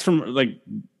 that's from like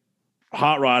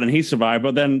Hot Rod, and he survived.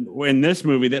 But then in this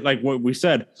movie, that like what we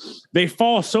said, they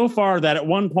fall so far that at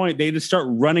one point they just start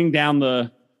running down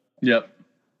the. Yep.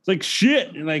 It's like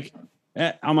shit. And like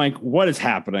I'm like, what is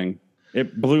happening?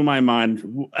 It blew my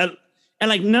mind. And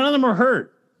like none of them are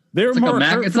hurt. They're more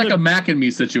hurt. It's like a Mac and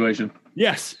Me situation.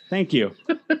 Yes, thank you.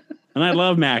 And I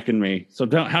love Mac and Me. So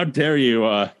how dare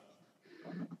you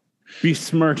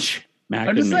besmirch Mac and Me?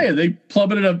 I'm just saying they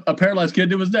plummeted a paralyzed kid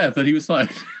to his death, and he was fine.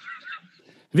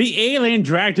 The alien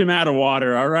dragged him out of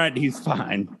water. All right, he's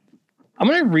fine. I'm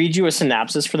going to read you a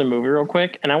synopsis for the movie real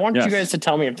quick, and I want you guys to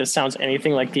tell me if this sounds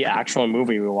anything like the actual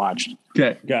movie we watched.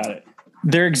 Okay, got it.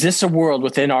 There exists a world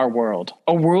within our world,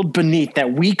 a world beneath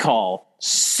that we call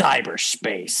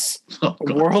cyberspace.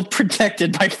 A world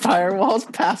protected by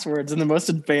firewalls, passwords, and the most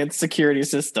advanced security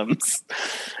systems.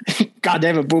 God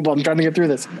damn it, Booba, I'm trying to get through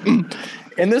this.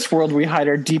 In this world, we hide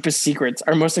our deepest secrets,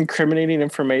 our most incriminating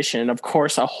information, and of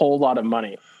course, a whole lot of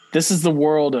money. This is the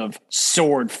world of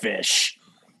Swordfish.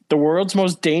 The world's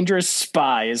most dangerous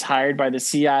spy is hired by the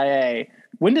CIA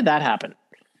When did that happen?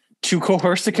 To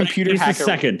coerce a computer It's the hacker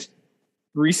second.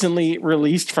 recently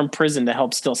released from prison to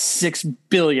help steal $6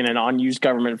 billion in unused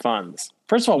government funds.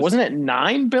 First of all, wasn't it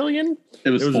 $9 billion? It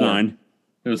was 4. 9.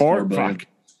 It was Four? 4 billion. Fuck.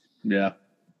 Yeah.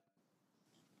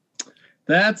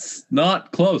 That's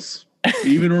not close,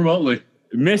 even remotely.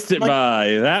 Missed it Like- by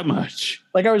that much.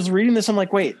 Like I was reading this, I'm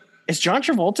like, wait, is John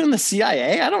Travolta in the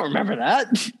CIA? I don't remember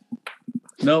that.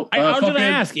 No, I was gonna fucking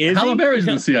ask, is Halle he? Berry's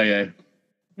in the CIA.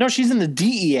 No, she's in the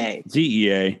DEA.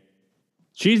 DEA.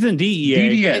 She's in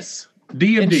DEA. DDS. And,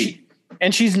 DMD.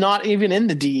 and she's not even in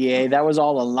the DEA. That was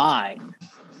all a lie.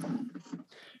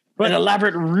 But an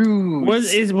elaborate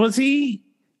ruse. Was he?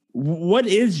 What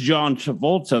is John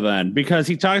Travolta then? Because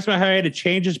he talks about how he had to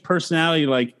change his personality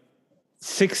like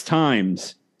 6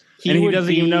 times, and he would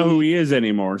doesn't even know who he is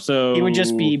anymore. So He would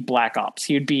just be Black Ops.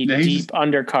 He would be Yeah, he's- deep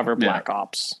undercover Black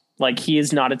Ops. Like he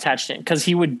is not attached to it because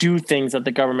he would do things that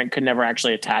the government could never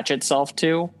actually attach itself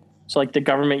to. So like the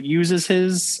government uses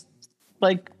him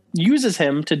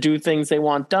to do things they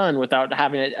want done without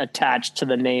having it attached to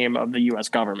the name of the U.S.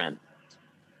 government.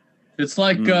 It's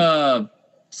like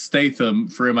Statham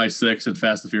for MI6 and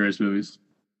Fast and Furious movies.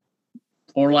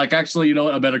 Or like, actually, you know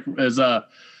what? I better is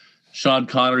Sean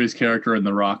Connery's character in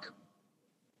The Rock.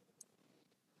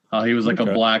 He was like a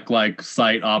black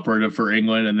site operative for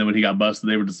England, and then when he got busted,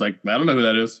 they were just like, I don't know who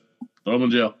that is. Throw him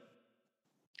in jail.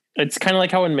 It's kind of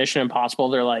like how in Mission Impossible,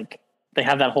 they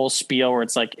have that whole spiel where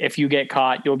it's like, if you get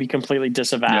caught, you'll be completely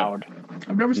disavowed.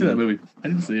 I've never seen that movie. I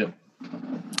didn't see it.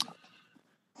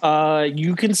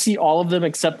 You can see all of them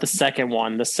except the second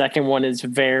one. The second one is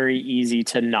very easy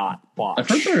to not watch.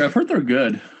 I've heard they're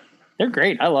good. They're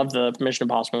great. I love the Mission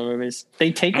Impossible movies.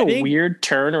 They take a weird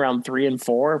turn around 3 and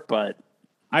 4, but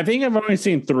I think I've only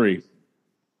seen 3,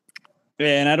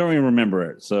 and I don't even remember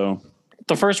it. So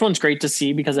the first one's great to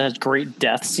see because it has great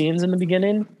death scenes in the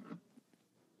beginning,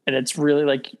 and it's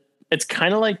really it's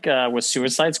kind of like with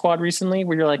Suicide Squad recently,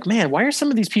 where you're like, man, why are some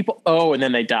of these people? Oh, and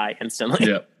then they die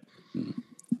instantly.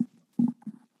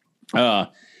 Yeah.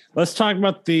 Let's talk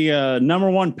about the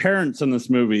number one parents in this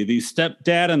movie: the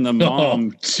stepdad and the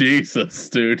mom. Oh, Jesus,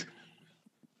 dude.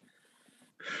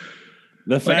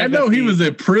 The fact I know he was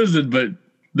in prison, but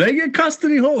they get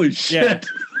custody. Holy shit!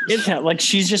 Yeah, like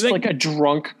she's just like a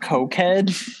drunk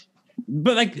cokehead.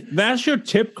 But that's your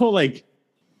typical late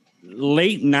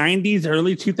 90s,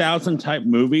 early 2000 type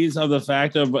movies of the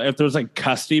fact of if there's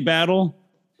custody battle,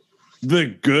 the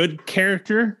good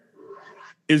character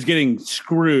is getting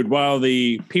screwed while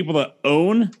the people that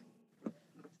own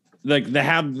they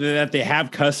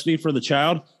have custody for the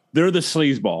child, they're the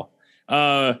sleazeball.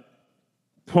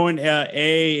 Point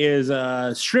A is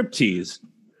striptease.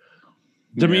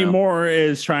 Demi Moore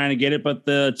is trying to get it, but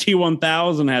the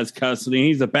T-1000 has custody.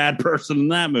 He's a bad person in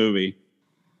that movie.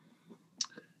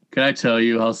 Can I tell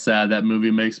you how sad that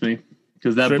movie makes me?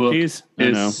 Because that book is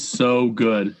so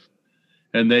good.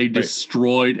 And they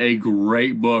destroyed a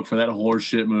great book for that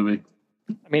horseshit movie.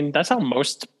 I mean, that's how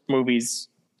most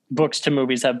books to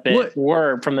movies have been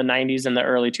were from the 90s and the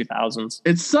early 2000s.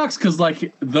 It sucks because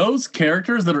those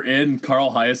characters that are in Carl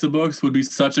Hiaasen books would be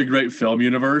such a great film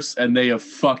universe, and they have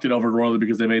fucked it over royally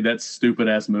because they made that stupid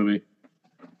ass movie.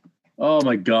 Oh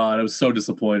my god, I was so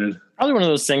disappointed. Probably one of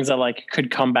those things that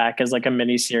could come back as a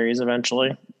mini series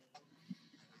eventually.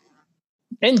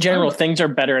 In general, things are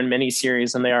better in mini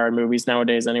series than they are in movies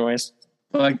nowadays, anyways.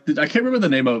 I can't remember the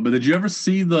name of it, but did you ever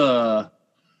see the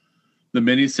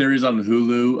miniseries on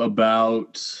Hulu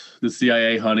about the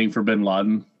CIA hunting for Bin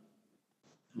Laden?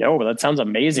 Yo, but that sounds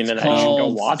amazing, and I should go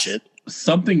watch it.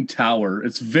 Something Tower.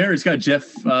 It's got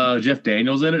Jeff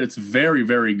Daniels in it. It's very,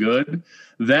 very good.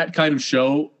 That kind of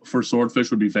show for Swordfish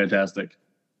would be fantastic.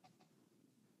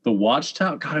 The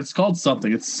Watchtower. God, it's called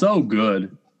something. It's so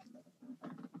good.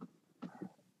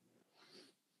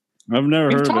 I've never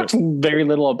heard of it. We've talked very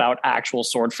little about actual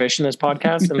Swordfish in this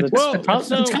podcast, and it's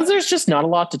because there's just not a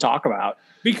lot to talk about.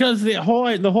 Because the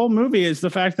whole movie is the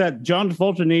fact that John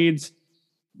Travolta needs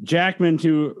Jackman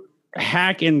to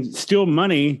hack and steal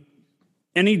money,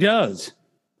 and he does.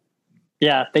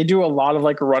 Yeah, they do a lot of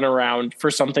run around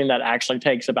for something that actually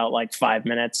takes about 5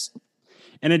 minutes.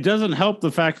 And it doesn't help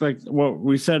the fact, what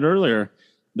we said earlier,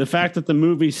 the fact that the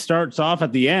movie starts off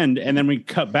at the end and then we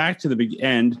cut back to the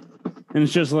end, and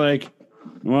it's just okay,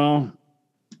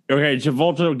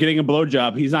 Travolta getting a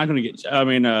blowjob. He's not going to get. I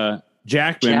mean,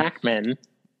 Jackman.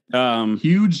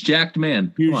 Huge jacked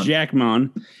man. Huge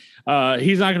Jackman.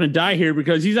 He's not going to die here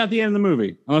because he's at the end of the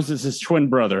movie, unless it's his twin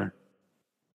brother.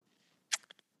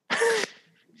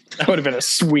 That would have been a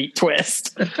sweet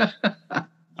twist.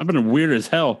 I've been weird as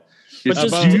hell.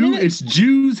 It's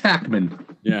Jews Hackman.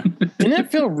 Yeah. Didn't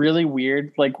it feel really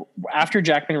weird? Like after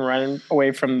Jackman ran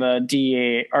away from the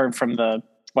DEA or from the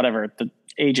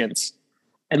agents,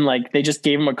 and like they just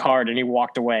gave him a card and he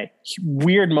walked away.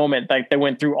 Weird moment. Like they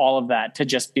went through all of that to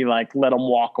just be like, let him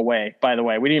walk away. By the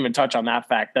way, we didn't even touch on that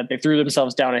fact that they threw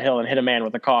themselves down a hill and hit a man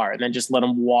with a car and then just let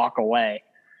him walk away.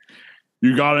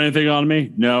 You got anything on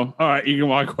me? No. All right, you can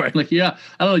walk away. Like, yeah,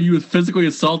 I don't know. You physically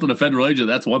assaulted a federal agent.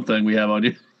 That's one thing we have on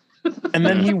you. And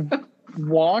then he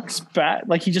walks back,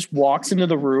 like he just walks into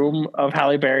the room of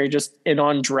Halle Berry just in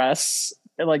on dress,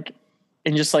 and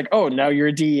just like, oh, now you're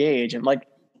a DEA agent. Like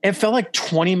it felt like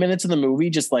 20 minutes of the movie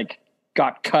just like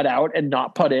got cut out and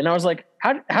not put in. I was like,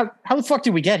 how the fuck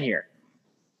did we get here?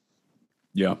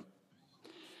 Yeah.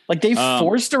 Like they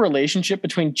forced a relationship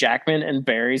between Jackman and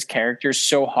Barry's characters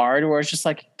so hard where it's just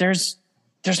like, there's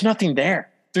nothing there.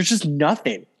 There's just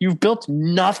nothing. You've built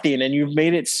nothing and you've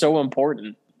made it so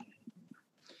important.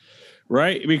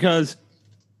 Right? Because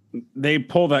they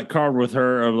pull that card with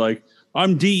her of like,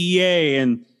 I'm DEA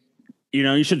and, you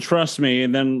know, you should trust me.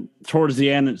 And then towards the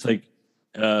end, it's like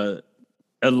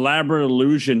elaborate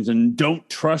illusions and don't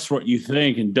trust what you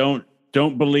think and don't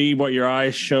believe what your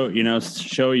eyes show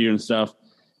you and stuff.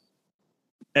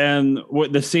 And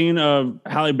with the scene of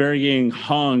Halle Berry getting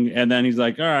hung, and then he's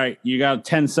like, all right, you got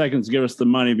 10 seconds to give us the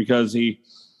money because he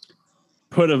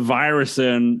put a virus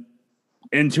into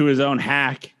his own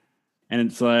hack. And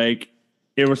it's like,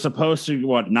 it was supposed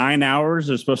to, 9 hours?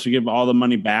 They're supposed to give all the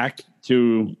money back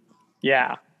to.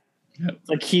 Yeah. Yep.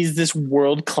 Like he's this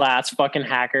world-class fucking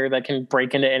hacker that can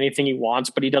break into anything he wants,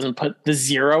 but he doesn't put the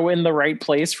 0 in the right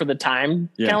place for the time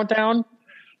countdown.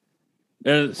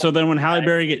 So then when Halle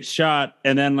Berry gets shot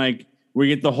and then like we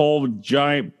get the whole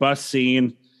giant bus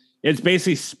scene, it's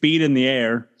basically Speed in the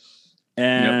air.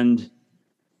 And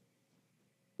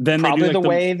then probably they do, the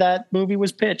way that movie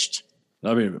was pitched.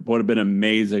 I mean, it would have been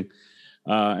amazing.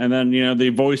 And then, you know, the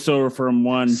voiceover from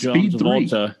John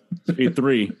Travolta, Speed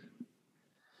 3.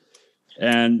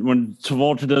 And when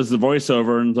Travolta does the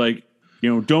voiceover and like,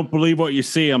 you know, don't believe what you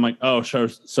see. I'm like, oh,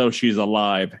 so she's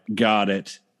alive. Got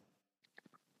it.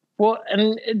 Well,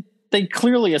 and they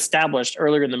clearly established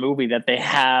earlier in the movie that they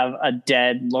have a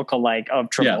dead lookalike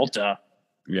of Travolta.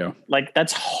 Yeah. Like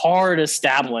that's hard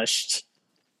established.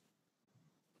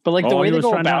 But like the way they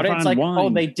go about it, it's like, oh,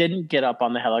 they didn't get up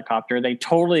on the helicopter. They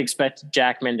totally expected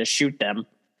Jackman to shoot them,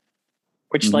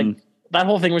 which like that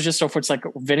whole thing was just so it's like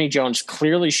Vinnie Jones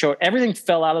clearly showed everything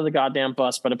fell out of the goddamn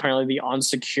bus, but apparently the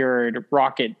unsecured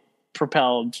rocket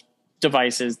propelled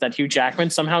devices that Hugh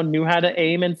Jackman somehow knew how to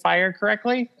aim and fire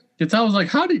correctly. It's I was like,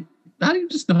 how do you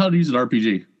just know how to use an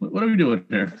RPG? What are we doing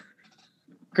here?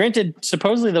 Granted,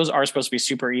 supposedly those are supposed to be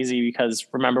super easy because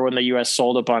remember when the U.S.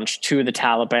 sold a bunch to the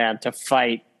Taliban to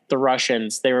fight the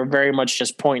Russians, they were very much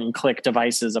just point and click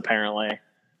devices, apparently.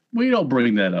 We don't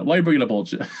bring that up. Why are you bringing up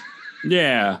bullshit?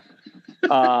 Yeah.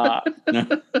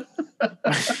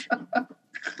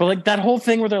 But like that whole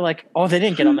thing where they're like, oh, they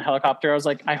didn't get on the helicopter. I was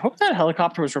like, I hope that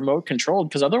helicopter was remote controlled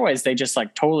because otherwise they just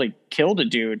like totally killed a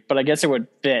dude. But I guess it would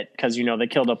fit because, you know, they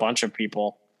killed a bunch of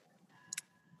people.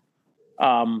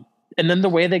 And then the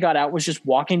way they got out was just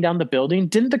walking down the building.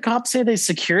 Didn't the cops say they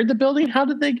secured the building? How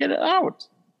did they get it out?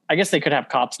 I guess they could have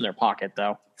cops in their pocket,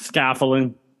 though.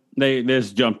 Scaffolding. They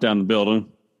just jumped down the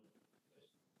building.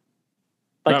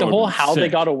 Like the whole how they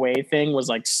got away thing was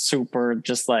like super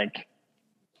just like,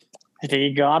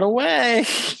 they got away.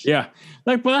 Yeah.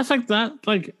 Like, but that's like that.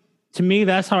 Like, to me,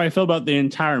 that's how I feel about the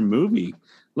entire movie.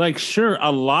 Like, sure,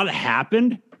 a lot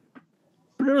happened,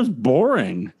 but it was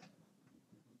boring.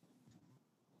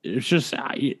 It's just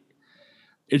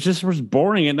was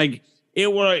boring. And like,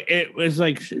 it was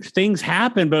like things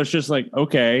happened, but it's just like,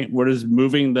 okay, what is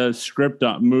moving the script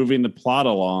up, moving the plot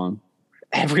along?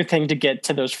 Everything to get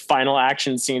to those final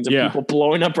action scenes of people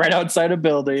blowing up right outside a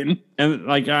building. And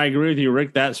like, I agree with you,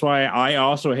 Rick. That's why I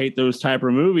also hate those type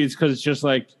of movies. Cause it's just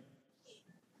like,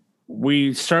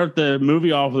 we start the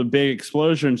movie off with a big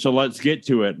explosion. So let's get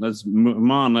to it. Let's move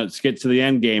on. Let's get to the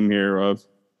end game here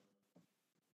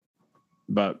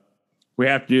but we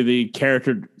have to do the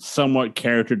somewhat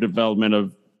character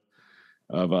development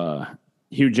of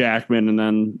Hugh Jackman. And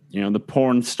then, you know, the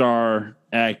porn star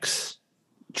X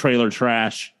trailer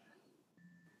trash.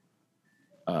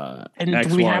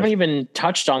 And we haven't even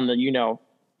touched on the, you know,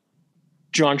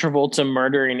 John Travolta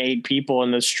murdering 8 people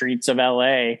in the streets of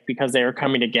LA because they were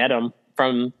coming to get him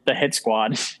from the hit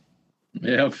squad.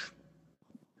 Yep.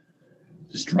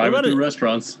 Just driving through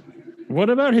restaurants. What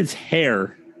about his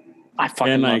hair? I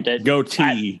fucking loved it.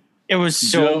 Goatee. It was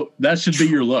so. Joe, that should be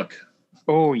your look.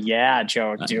 Oh yeah,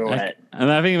 Joe, do it.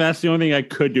 And I think that's the only thing I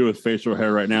could do with facial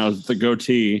hair right now is the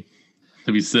goatee.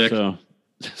 To be sick. So,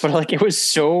 but like it was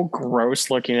so gross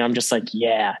looking. I'm just like,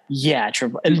 yeah,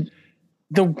 Triple. And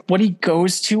what he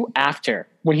goes to after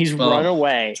when he's run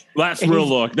away. That's real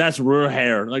look. That's real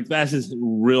hair. Like that's his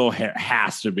real hair.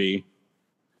 Has to be.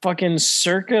 Fucking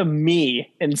circa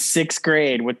me in 6th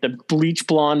grade with the bleach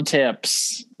blonde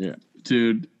tips. Yeah,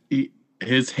 dude,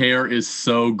 his hair is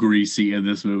so greasy in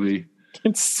this movie.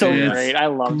 It's so great. I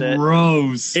loved it.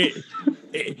 Gross.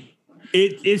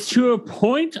 It's to a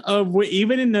point of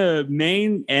even in the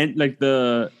main end, like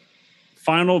the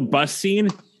final bus scene,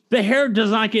 the hair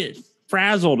does not get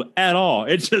frazzled at all.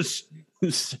 It's just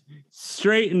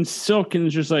straight and silk, and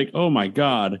it's just like, oh my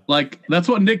god. Like that's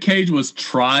what Nick Cage was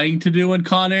trying to do in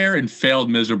Con Air and failed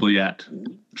miserably at.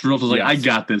 Travolta's like, I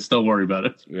got this. Don't worry about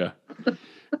it. Yeah.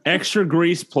 Extra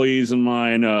grease, please, in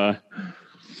mine.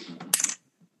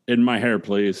 In my hair,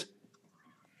 please.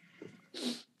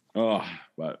 Oh,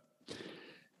 but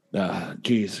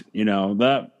geez,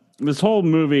 this whole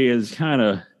movie is kind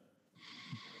of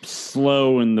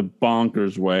slow in the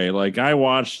bonkers way. Like I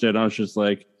watched it, I was just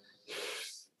like,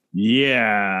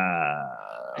 yeah.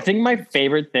 I think my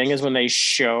favorite thing is when they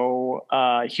show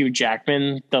Hugh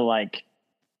Jackman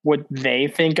what they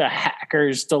think a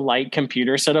hacker's delight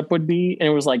computer setup would be, and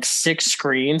it was like 6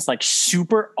 screens, like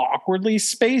super awkwardly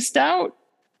spaced out.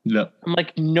 No. I'm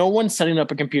like, no one setting up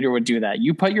a computer would do that.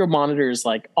 You put your monitors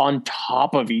like on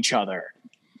top of each other.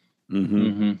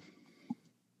 Mm-hmm.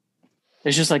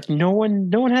 It's just like no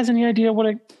one has any idea what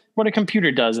a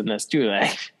computer does in this, do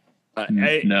they?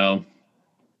 No.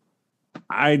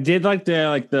 I did like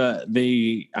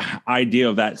the idea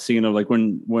of that scene of like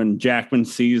when Jackman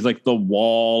sees like the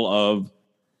wall of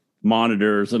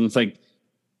monitors, and it's like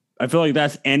I feel like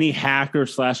that's any hacker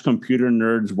 / computer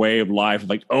nerd's way of life.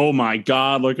 Like, oh my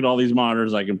god, look at all these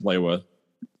monitors I can play with.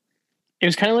 It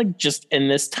was kind of like just in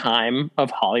this time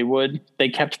of Hollywood, they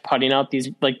kept putting out these,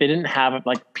 like they didn't have,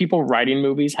 like people writing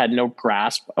movies had no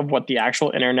grasp of what the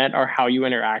actual internet or how you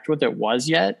interact with it was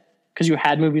yet. Because you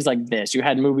had movies like this, you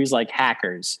had movies like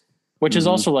Hackers, which is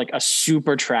also like a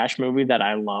super trash movie that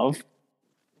I love.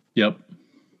 Yep.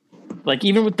 Like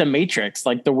even with The Matrix,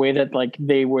 like the way that like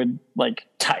they would like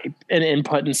type and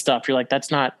input and stuff, you're like, that's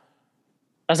not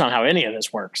how any of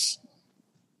this works.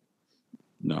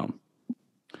 No,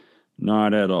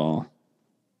 not at all.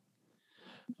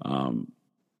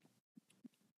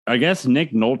 I guess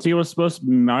Nick Nolte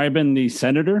might have been the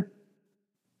senator.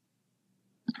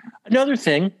 Another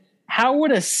thing, how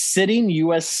would a sitting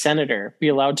U.S. senator be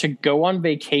allowed to go on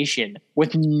vacation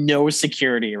with no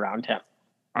security around him?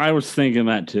 I was thinking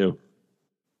that too.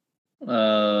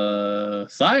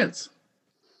 Science.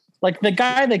 Like the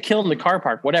guy that killed in the car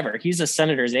park, whatever, he's a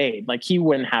senator's aide. Like he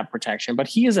wouldn't have protection, but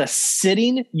he is a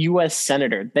sitting U.S.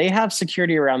 senator. They have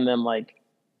security around them like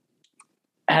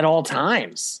at all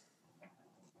times.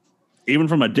 Even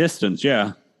from a distance,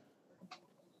 yeah.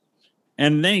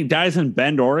 And then he dies in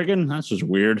Bend, Oregon. That's just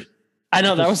weird. I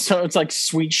know it's like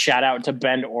sweet shout out to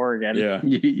Bend, Oregon. Yeah.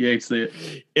 Yeah,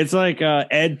 it's like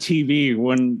Ed TV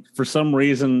when for some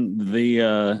reason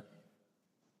the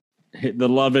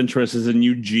love interest is in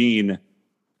Eugene.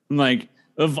 I'm like,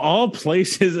 of all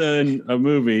places in a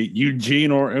movie,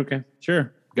 Eugene okay,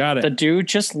 sure. Got it. The dude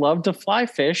just loved to fly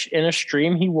fish in a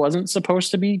stream he wasn't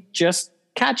supposed to be just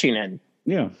catching in.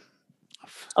 Yeah.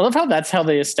 I love how that's how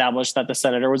they established that the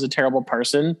senator was a terrible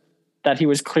person, that he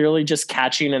was clearly just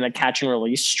catching in a catch and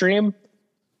release stream.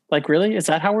 Like, really? Is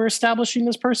that how we're establishing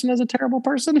this person as a terrible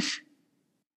person?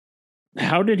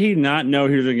 How did he not know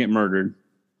he was going to get murdered?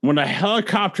 When a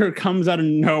helicopter comes out of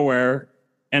nowhere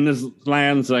and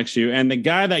lands next to you, and the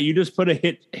guy that you just put a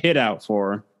hit out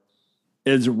for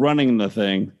is running the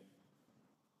thing.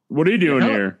 What are you doing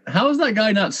here? How is that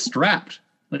guy not strapped?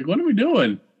 Like, what are we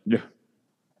doing? Yeah.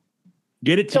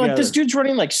 Get it together. So, like, this dude's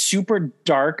running like super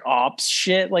dark ops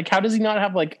shit. Like, how does he not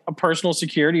have like a personal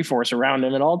security force around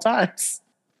him at all times?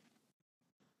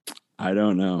 I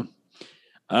don't know.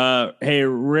 Hey,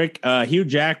 Rick, Hugh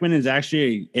Jackman is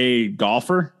actually a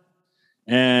golfer,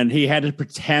 and he had to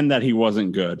pretend that he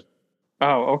wasn't good.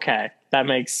 Oh, okay. That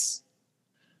makes...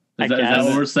 Is that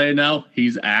what we're saying now?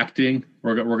 He's acting.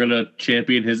 We're gonna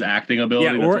champion his acting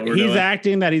ability. Yeah, he's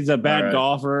acting that he's a bad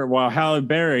golfer. While Halle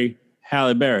Berry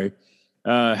had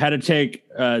to take.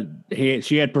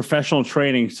 She had professional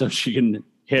training so she can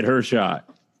hit her shot.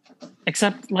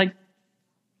 Except, like,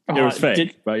 it was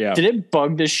fake. But yeah, did it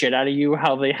bug the shit out of you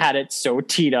how they had it so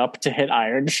teed up to hit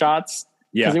iron shots?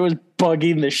 Yeah, because it was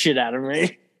bugging the shit out of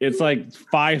me. It's like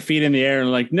 5 feet in the air,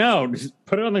 and like, no, just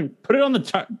put it on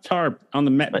the tarp on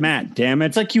the mat. Damn it!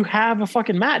 It's like you have a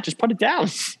fucking mat. Just put it down.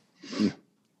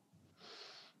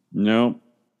 No.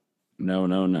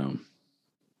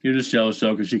 You're just jealous,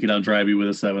 Joe, because she can outdrive you with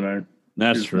a 7-iron.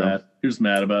 That's true. You're just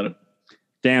mad about it.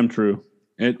 Damn true.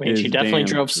 I mean, she definitely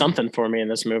drove something for me in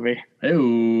this movie.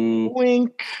 Hey-oo.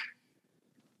 Wink.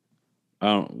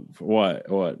 What?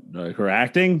 Her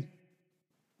acting?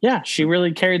 Yeah, she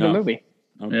really carried the movie.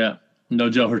 Okay. Yeah. No,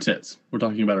 Joe, her tits. We're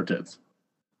talking about her tits.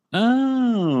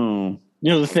 Oh.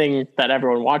 You know, the thing that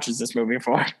everyone watches this movie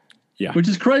for. Yeah. Which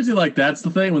is crazy. Like, that's the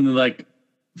thing. When, like,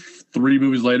 3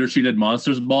 movies later, she did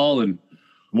Monsters Ball, and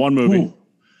one movie.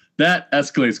 That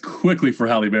escalates quickly for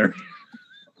Halle Berry.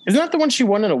 Isn't that the one she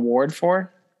won an award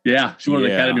for? Yeah, she won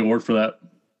an Academy Award for that.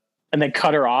 And they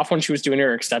cut her off when she was doing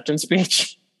her acceptance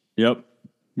speech. Yep.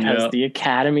 Because the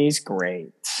Academy's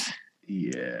great.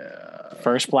 Yeah.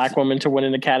 First black woman to win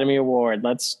an Academy Award.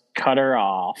 Let's cut her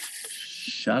off.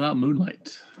 Shout out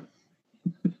Moonlight.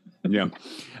 Yeah.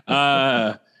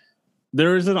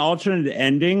 There is an alternate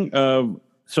ending of.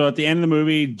 So at the end of the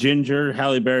movie, Ginger,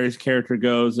 Halle Berry's character,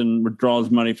 goes and withdraws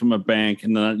money from a bank,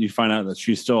 and then you find out that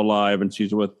she's still alive and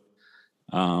she's with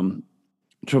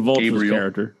Travolta's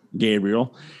character,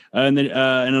 Gabriel. And then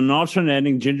in an alternate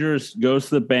ending, Ginger goes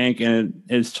to the bank and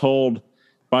is told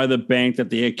by the bank that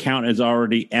the account is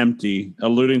already empty,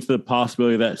 alluding to the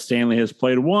possibility that Stanley has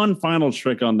played one final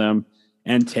trick on them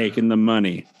and taken the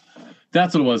money.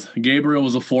 That's what it was. Gabriel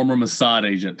was a former Mossad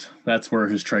agent. That's where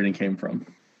his training came from.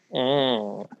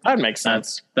 That makes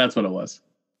sense. That's what it was.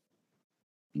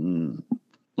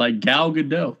 Like Gal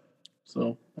Gadot.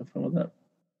 So have fun with that.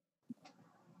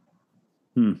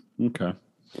 Okay.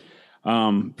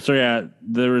 So yeah,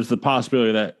 there is the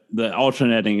possibility that the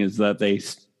alternate ending is that they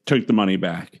took the money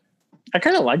back. I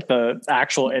kind of like the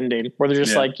actual ending where they're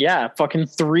just like, fucking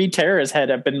 3 terrorist head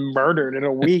have been murdered in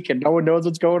a week and no one knows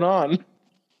what's going on.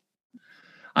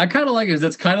 I kind of like it.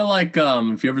 That's kind of like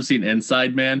if you ever seen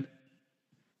Inside Man.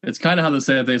 It's kind of how they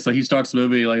say it. So he starts the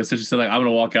movie, like essentially said, like, I'm going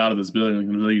to walk out of this building. Like,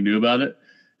 nothing you can do about it.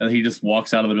 And he just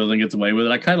walks out of the building and gets away with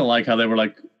it. I kind of like how they were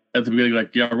like, at the beginning,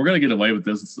 like, yeah, we're going to get away with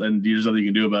this. And there's nothing you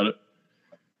can do about it.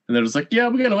 And they're just like, yeah,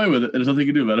 we got away with it. And there's nothing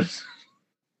you can do about it.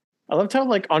 I loved how,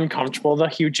 like, uncomfortable the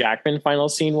Hugh Jackman final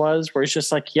scene was, where he's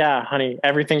just like, yeah, honey,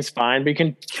 everything's fine. But you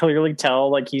can clearly tell,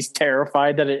 like, he's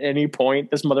terrified that at any point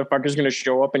this motherfucker's going to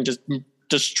show up and just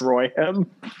destroy him.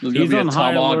 There's going to be a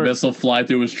Tomahawk missile fly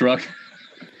through his truck.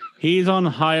 He's on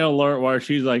high alert while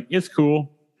she's like, it's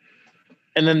cool.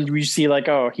 And then we see like,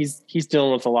 oh, he's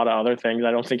dealing with a lot of other things. I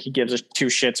don't think he gives a 2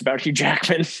 shits about Hugh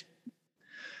Jackman.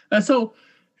 And so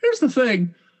here's the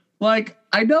thing. Like,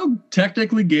 I know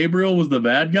technically Gabriel was the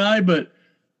bad guy, but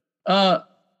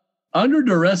under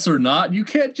duress or not, you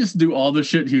can't just do all the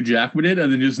shit Hugh Jackman did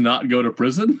and then just not go to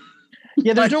prison.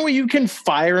 Yeah, there's no way you can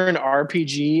fire an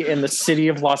RPG in the city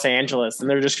of Los Angeles and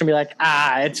they're just going to be like,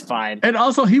 it's fine. And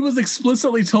also, he was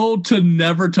explicitly told to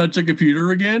never touch a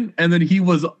computer again, and then he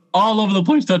was all over the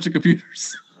place touching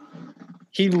computers.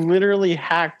 He literally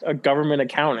hacked a government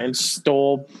account and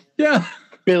stole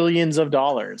billions of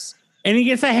dollars. And he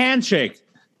gets a handshake.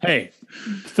 Hey,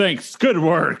 thanks. Good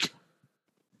work.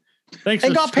 Thanks.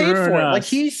 And for got paid for it. us. Like,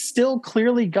 he still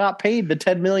clearly got paid the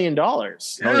 $10 million.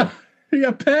 Yeah, he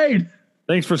got paid.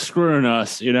 Thanks for screwing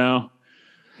us, you know?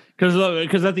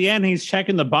 Because at the end, he's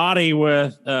checking the body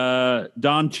with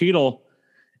Don Cheadle,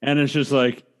 and it's just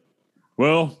like,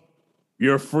 well,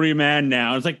 you're a free man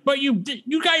now. It's like, but you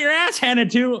got your ass handed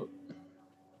to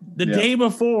the day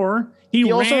before.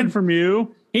 He ran from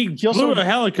you. He flew a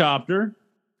helicopter.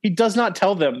 He does not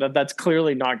tell them that that's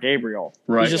clearly not Gabriel.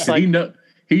 Right. He's just like,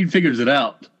 he figures it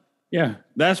out. Yeah.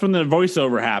 That's when the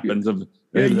voiceover happens of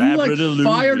you like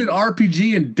fired an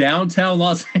RPG in downtown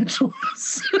Los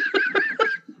Angeles.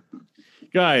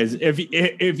 Guys,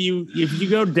 if you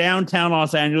go downtown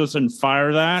Los Angeles and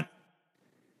fire that,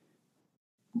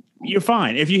 you're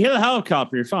fine. If you hit a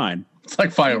helicopter, you're fine. It's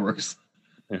like fireworks.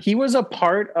 He was a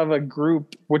part of a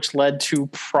group which led to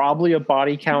probably a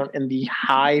body count in the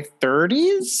high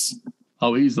 30s.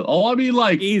 Oh, easy. Oh, I mean,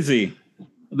 like easy.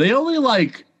 They only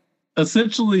like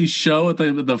essentially show at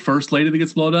the first lady that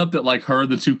gets blown up that like her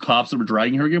and the 2 cops that were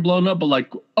dragging her get blown up, but like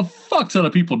a fuck ton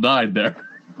of people died there.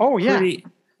 Oh yeah.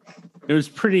 It was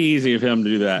pretty easy of him to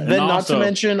do that. Then not to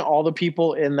mention all the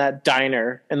people in that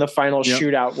diner in the final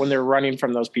shootout when they're running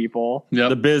from those people. Yeah.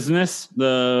 The business,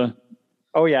 the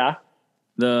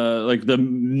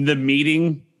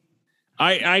meeting.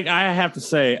 I have to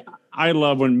say, I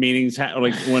love when meetings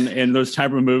like when in those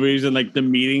type of movies and like the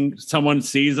meeting someone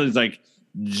sees it, it's like,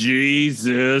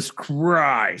 Jesus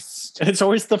Christ. And it's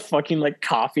always the fucking like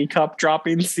coffee cup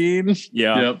dropping scene.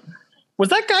 Yeah. Yep. Was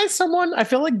that guy someone? I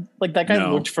feel like that guy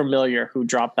looked familiar who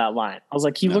dropped that line. I was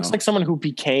like, he looks like someone who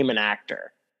became an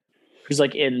actor. Who's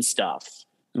like in stuff.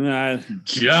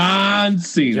 John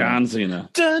Cena. John Cena.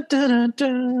 Dun, dun, dun,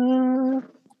 dun.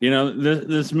 You know,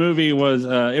 this movie was,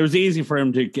 it was easy for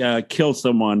him to kill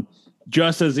someone.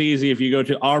 Just as easy if you go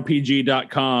to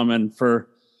rpg.com and for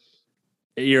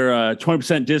your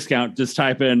 20% discount, just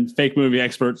type in fake movie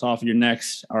experts off your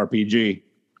next RPG.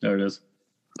 There it is.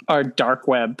 Our dark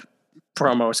web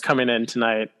promos coming in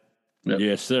tonight. Yep.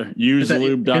 Yes, sir.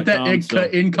 Uselube.com. Hit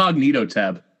that incognito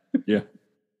tab. Yeah.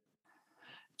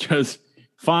 Just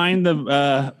find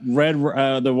the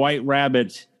the white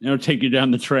rabbit. It'll take you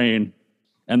down the train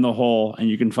and the hole, and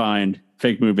you can find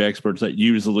fake movie experts at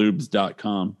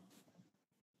uselubes.com.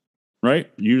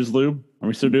 Right? Uselube? Are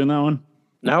we still doing that one?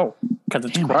 No, because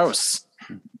it's gross.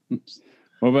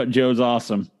 What about Joe's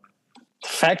Awesome? The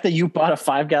fact that you bought a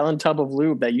 5-gallon tub of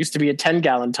lube that used to be a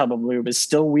 10-gallon tub of lube is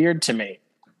still weird to me.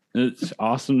 It's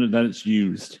awesome that it's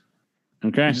used.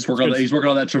 Okay. He's working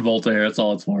on that Travolta hair. That's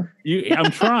all it's for.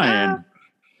 I'm trying.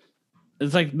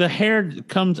 It's like the hair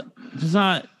doesn't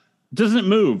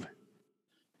move.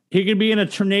 He could be in a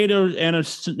tornado and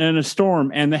a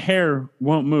storm, and the hair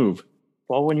won't move.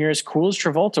 Well, when you're as cool as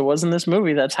Travolta was in this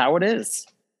movie, that's how it is.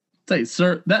 Say,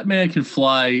 sir, that man can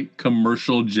fly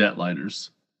commercial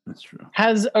jetliners. That's true.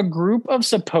 Has a group of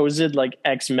supposed like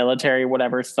ex-military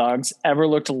whatever thugs ever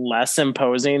looked less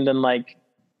imposing than like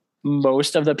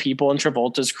most of the people in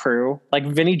Travolta's crew? Like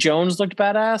Vinnie Jones looked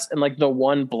badass, and like the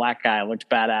one black guy looked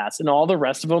badass, and all the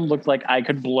rest of them looked like I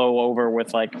could blow over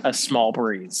with like a small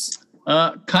breeze.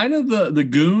 Kind of the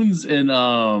goons in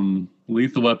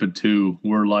Lethal Weapon 2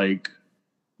 were like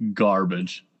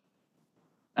garbage.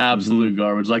 Absolute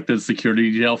garbage. Like the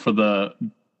security jail for the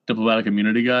diplomatic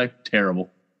immunity guy.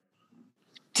 Terrible.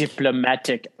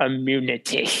 Diplomatic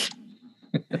immunity.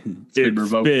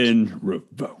 It's been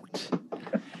revoked.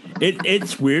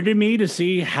 It's weird to me to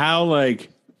see how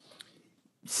like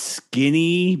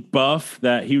skinny buff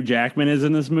that Hugh Jackman is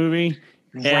in this movie.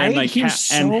 Right? And like He's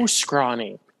so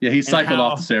scrawny. Yeah, he cycled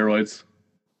off the steroids.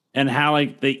 And how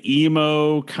like the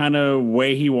emo kind of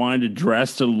way he wanted to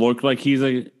dress to look like he's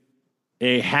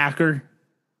a hacker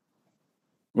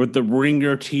with the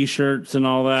Ringer t-shirts and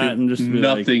all that. And just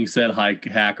nothing said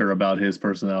hacker about his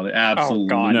personality.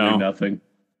 Absolutely nothing.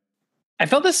 I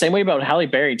felt the same way about Halle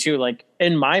Berry too. Like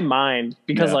in my mind,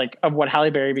 because like of what Halle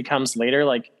Berry becomes later,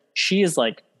 like she is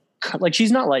like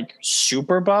she's not like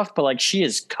super buff, but like she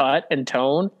is cut and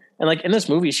toned. And like in this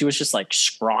movie, she was just like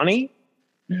scrawny.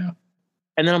 Yeah.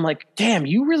 And then I'm like, damn,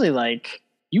 you really like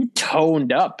you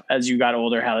toned up as you got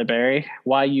older, Halle Berry.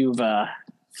 Why you've not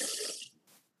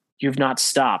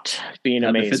stopped being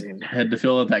amazing. Had to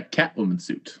fill out that Catwoman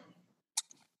suit.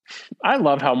 I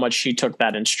love how much she took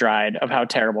that in stride of how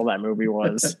terrible that movie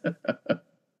was.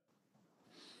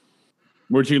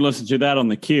 Where'd you listen to that on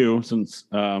the queue? Since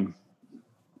there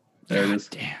it is.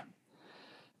 Damn.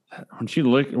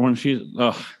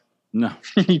 No.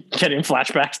 Getting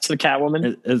flashbacks to the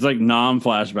Catwoman. It's like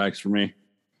non-flashbacks for me.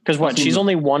 Because what? She's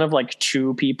only one of like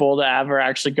 2 people to ever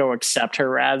actually go accept her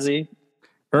Razzie.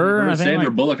 Her,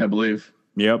 Sandra Bullock, I believe.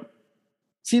 Yep.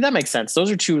 See, that makes sense. Those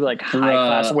are 2 like high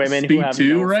class women who have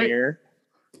no fear.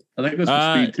 I think it was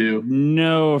for Speed 2.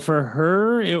 No, for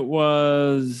her it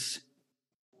was.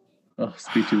 Oh,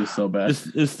 Speed 2 was so bad.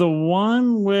 It's the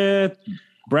one with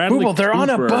Bradley Cooper. They're on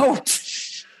a boat.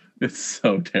 It's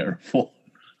so terrible.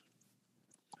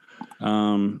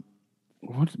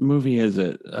 What movie is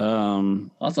it?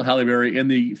 Also Halle Berry in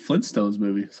the Flintstones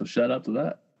movie, so shout out to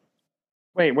that.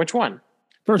 Wait, which one?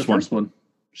 First one.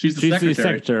 She's the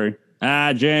secretary.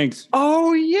 Jinx.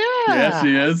 Oh yeah.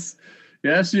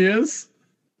 Yes, she is.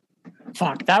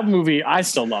 Fuck, that movie. I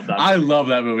still love that movie. I love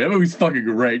that movie. That movie's fucking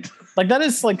great. Like that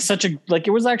is like such a like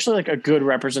it was actually like a good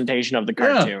representation of the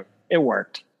cartoon. Yeah. It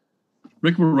worked.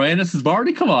 Rick Moranis is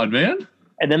Barney. Come on, man.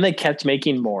 And then they kept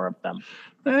making more of them.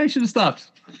 I should have stopped.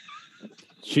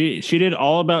 She did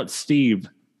All About Steve.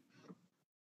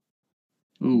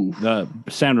 Ooh,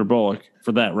 Sandra Bullock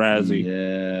for that Razzie.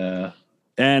 Yeah.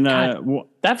 And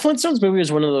that Flintstones movie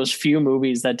was one of those few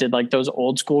movies that did like those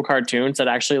old school cartoons that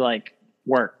actually like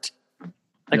worked.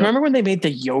 Like remember when they made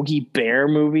the Yogi Bear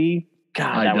movie?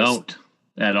 God, I don't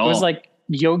at all. It was like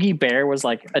Yogi Bear was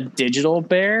like a digital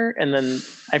bear, and then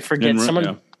I forget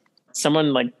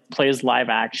someone like plays live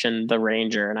action the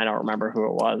Ranger, and I don't remember who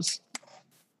it was.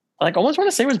 I like almost want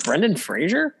to say it was Brendan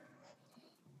Fraser.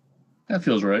 That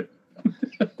feels right.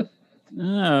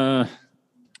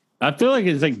 I feel like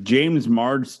it's like James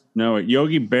Mards. No,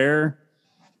 Yogi Bear.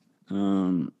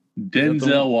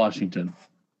 Denzel Washington.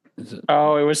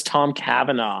 Oh, it was Tom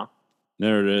Cavanaugh.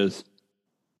 There it is.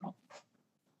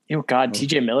 Oh God,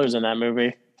 TJ Miller's in that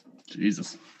movie.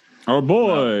 Jesus. Oh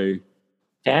boy.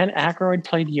 Dan Aykroyd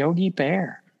played Yogi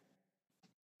Bear.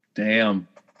 Damn.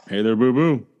 Hey there, Boo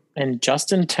Boo. And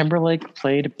Justin Timberlake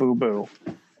played Boo Boo.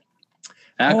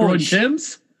 Aykroyd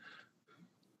Tim's?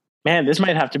 Man, this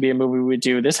might have to be a movie we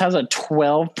do. This has a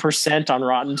 12% on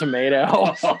Rotten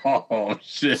Tomatoes. Oh,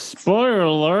 shit. Spoiler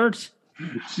alert.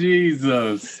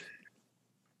 Jesus.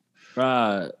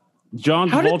 John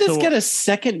How did Travolta, this get a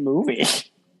second movie?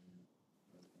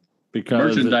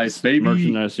 because Merchandise, it's baby.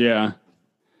 merchandise, yeah.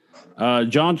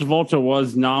 John Travolta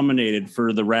was nominated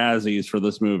for the Razzies for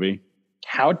this movie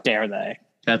How dare they?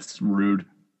 That's rude.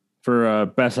 for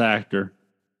Best Actor,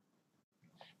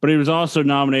 but he was also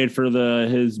nominated for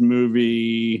his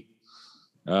movie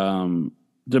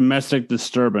Domestic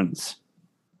Disturbance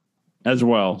as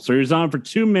well. So he was on for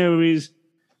 2 movies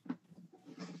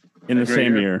in the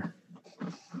same year.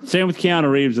 Same with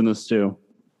Keanu Reeves in this too.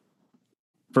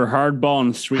 For Hardball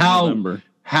and Sweet November.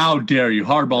 How dare you?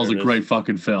 Hardball's There a it great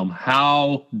fucking film.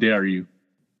 How dare you?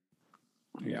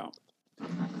 Yeah.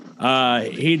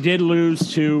 He did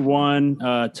lose to one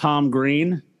Tom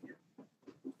Green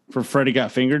for Freddy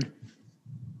Got Fingered.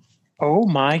 Oh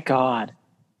my God.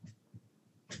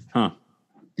 Huh.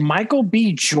 Michael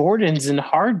B. Jordan's in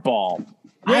Hardball.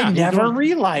 Yeah, I he's never one-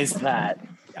 realized that.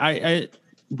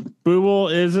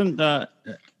 Booble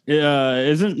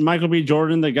isn't Michael B.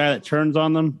 Jordan the guy that turns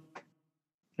on them?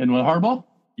 And what, Hardball?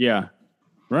 Yeah.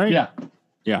 Right? Yeah.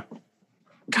 Yeah.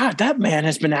 God, that man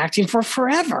has been acting for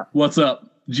forever. What's up?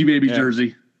 G-Baby Yeah.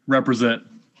 jersey. Represent.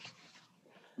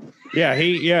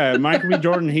 Yeah, Michael B.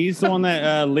 Jordan, he's the one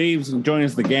that leaves and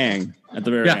joins the gang at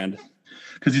the very Yeah. end.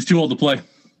 Because he's too old to play.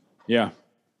 Yeah.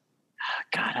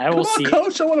 God, I will see.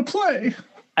 coach, I want to play.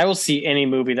 I will see any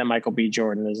movie that Michael B.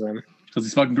 Jordan is in. Because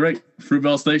he's fucking great.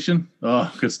 Fruitvale Station.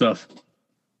 Oh, good stuff.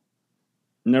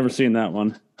 Never seen that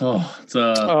one. Oh, it's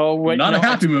wait, not no, a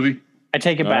happy movie. I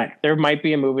take it All back. right. There might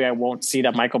be a movie I won't see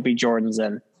that Michael B. Jordan's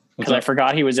in What's because I up?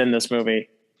 forgot he was in this movie.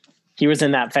 He was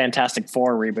in that Fantastic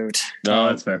Four reboot. Oh,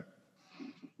 that's fair.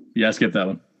 Yeah, skip that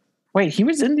one. Wait, he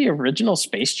was in the original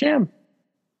Space Jam?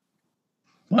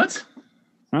 What?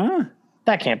 Huh?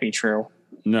 That can't be true.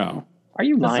 No. Are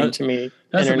you lying That's- to me?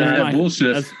 That's some Internet? internet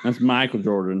bullshit. That's Michael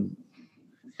Jordan.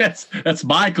 That's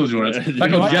Michael Jordan. That's You know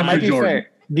Michael what? That might Jeffrey be Jordan.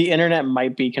 fair. The internet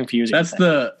might be confusing. That's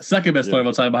the second best player of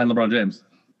all time behind LeBron James.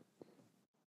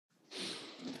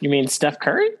 You mean Steph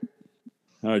Curry?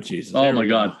 Oh, Jesus. Oh There my we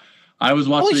God. go. I was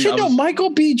watching. Holy shit, I no, was- Michael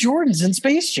B. Jordan's in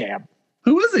Space Jam.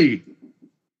 Who is he?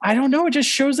 I don't know. It just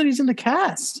shows that he's in the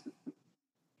cast.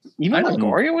 Even I don't-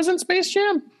 Longoria was in Space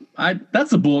Jam?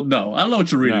 That's a bull. No, I don't know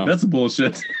what you're reading. No. That's a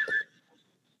bullshit.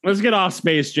 Let's get off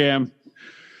Space Jam.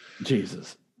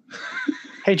 Jesus.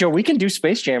 Hey, Joe, we can do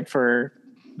Space Jam for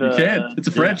the... You can. It's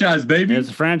a franchise, baby. It's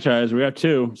a franchise. We got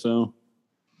 2, so.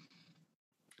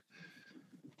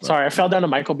 Sorry, I fell down a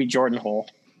Michael B. Jordan hole.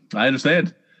 I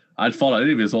understand. I'd fall out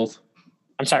any of his holes.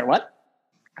 I'm sorry, what?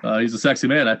 He's a sexy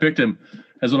man. I picked him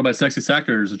as one of my sexiest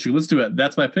actors. And you listen to it.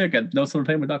 That's my pick at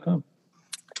NoSouthernTainment.com.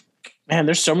 Man,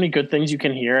 there's so many good things you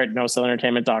can hear at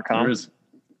NoSouthernEntertainment.com. There is.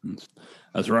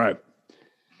 That's right.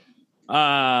 Where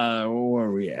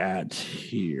are we at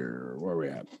here? Where are we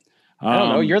at? I don't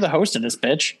know. You're the host of this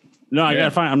bitch. No, I Yeah.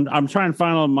 gotta find. I'm trying to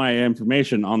find all my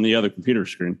information on the other computer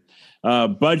screen.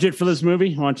 Budget for this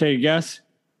movie? Want to take a guess?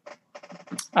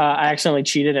 I accidentally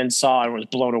cheated and saw and was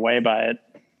blown away by it.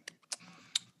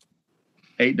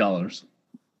 $8.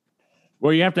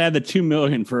 Well, you have to add the $2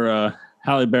 million for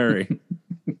Halle Berry.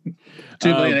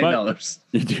 $2,000,008.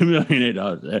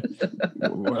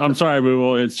 $2,008. I'm sorry,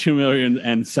 Boo. It's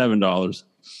 $2,007.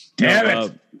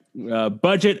 Damn it.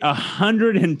 Budget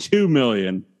 $102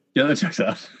 million. Yeah, that checks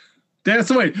out. Damn,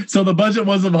 so wait. So the budget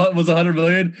was $100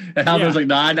 million, and Halle was like,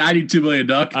 "Nah, I need $2 million,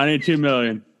 duck." I need $2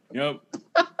 million. Yep.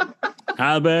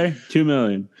 Halle Berry, $2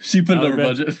 million. She put it Halle over Berry.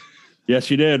 budget. Yes,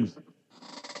 she did.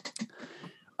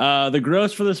 The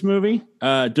gross for this movie,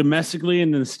 domestically in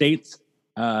the States,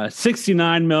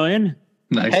 $69 million.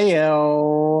 Nice.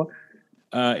 Heyo.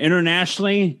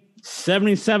 Internationally,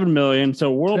 $77 million.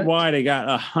 So worldwide, it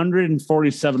got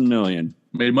 $147 million.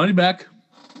 Made money back.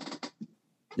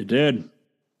 It did.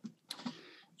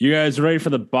 You guys ready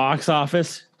for the box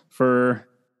office for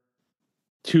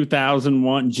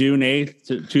 2001, June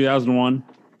 8th, 2001?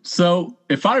 So,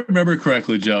 if I remember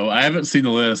correctly, Joe, I haven't seen the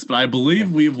list, but I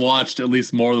believe we've watched at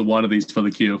least more than one of these for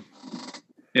the queue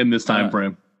in this time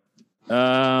frame.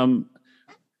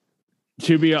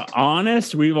 To be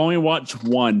honest, we've only watched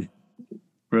one,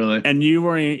 Really? and you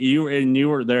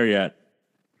weren't there yet.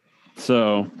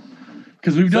 So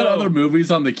Because we've done So- other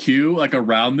movies on the queue like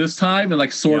around this time, and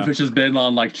like Swordfish has been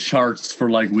on like charts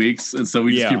for like weeks, and so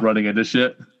we just Yeah. keep running into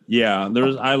shit. Yeah,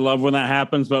 I love when that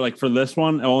happens, but like for this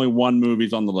one, only one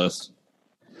movie's on the list.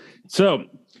 So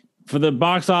for the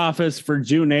box office for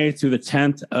June 8th through the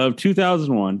 10th of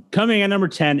 2001, coming at number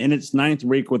 10 in its 9th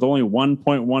week with only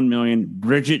 1.1 million,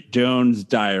 Bridget Jones'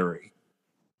 Diary.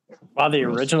 Wow, the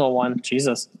original one.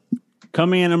 Jesus.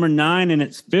 Coming in number 9 in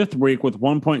its 5th week with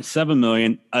 1.7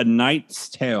 million, A Knight's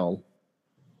Tale.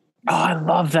 Oh, I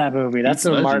love that movie. That's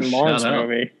a Martin Lawrence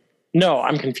movie. No,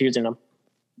 I'm confusing them.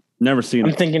 Never seen it.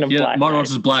 I'm thinking of Black Martin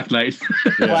Lawrence's Black Knight.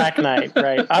 Black Knight,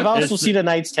 right. I've also seen A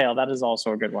Knight's Tale. That is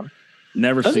also a good one.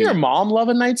 Never Doesn't seen your it. mom love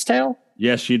A Knight's Tale?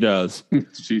 Yes, she does.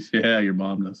 Yeah, your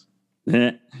mom does.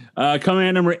 Coming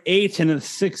in number 8 in the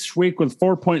 6th week with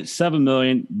 4.7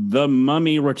 million, The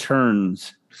Mummy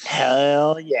Returns.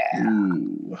 Hell yeah.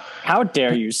 Ooh. How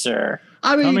dare you, sir?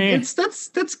 I mean,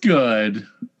 that's good.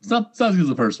 It's not as good as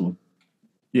the first one.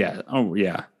 Yeah. Oh,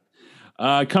 yeah.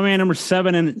 Coming in number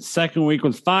 7 in its 2nd week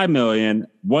with 5 million,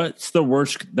 What's the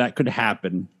Worst That Could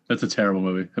Happen? That's a terrible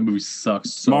movie. That movie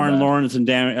sucks so Martin bad. Lawrence and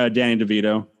Danny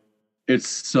DeVito. It's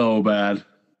so bad.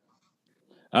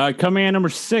 Coming in number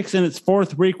 6 in its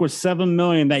 4th week with 7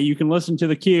 million, that you can listen to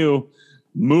the queue,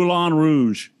 Moulin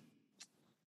Rouge.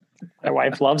 My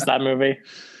wife loves that movie.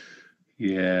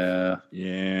 Yeah.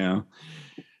 Yeah.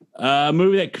 A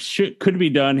movie that could be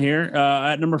done here.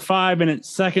 At number 5 in its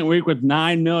 2nd week with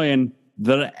 9 million,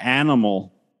 The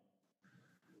Animal.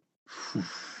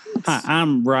 Hi,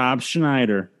 I'm Rob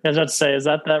Schneider. I was about to say, is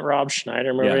that Rob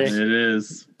Schneider movie? Yes. It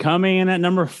is. Coming in at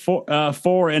number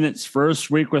 4 in its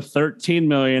first week with 13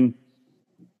 million,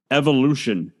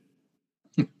 Evolution.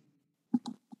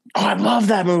 Oh, I love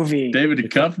that movie. David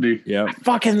Duchovny. Yeah. I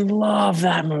fucking love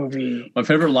that movie. My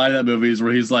favorite line of that movie is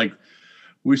where he's like,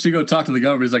 we should go talk to the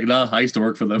government. He's like, nah, I used to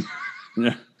work for them.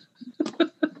 Yeah.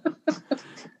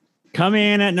 Coming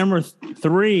in at number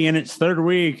 3 in its 3rd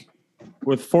week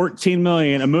with 14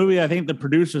 million, a movie I think the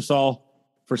producer saw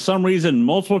for some reason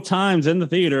multiple times in the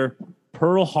theater,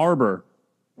 Pearl Harbor.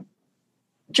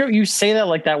 Joe, you say that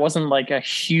like that wasn't like a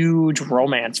huge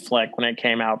romance flick when it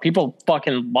came out. People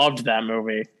fucking loved that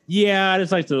movie. Yeah, I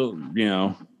just like to,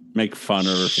 make fun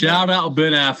of her. Shout out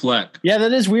Ben Affleck. Yeah,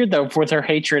 that is weird though, with her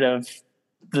hatred of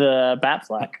the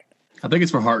Batfleck. I think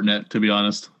it's for Hartnett, to be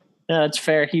honest. Yeah, that's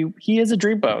fair. He is a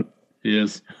dreamboat. He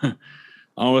is.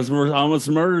 Almost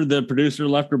murdered the producer,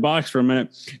 left her box for a minute.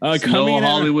 It's no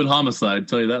Hollywood homicide,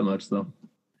 tell you that much, though.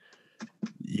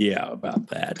 Yeah, about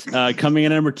that. Coming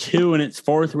in at number 2 in its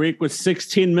 4th week with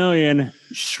 16 million,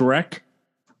 Shrek.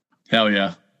 Hell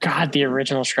yeah. God, the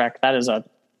original Shrek. That is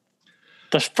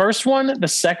the first one, the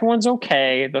second one's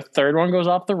okay. The third one goes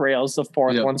off the rails. The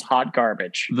fourth one's hot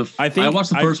garbage. I watched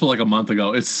the first one like a month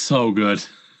ago. It's so good.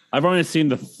 I've only seen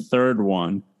the 3rd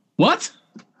one. What?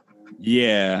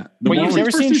 Yeah. Wait, you've never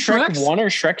seen Shrek Shreks? 1 or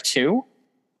Shrek 2?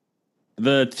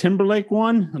 The Timberlake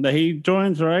one that he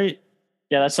joins, right?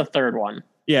 Yeah, that's the third one.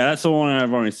 Yeah, that's the one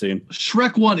I've only seen.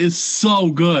 Shrek 1 is so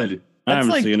good. I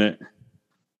haven't seen it.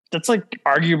 That's like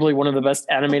arguably one of the best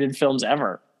animated films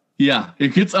ever. Yeah,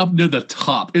 it gets up near the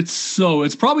top. It's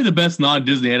probably the best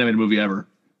non-Disney animated movie ever.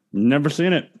 Never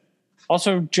seen it.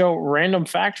 Also, Joe, random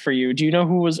fact for you. Do you know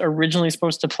who was originally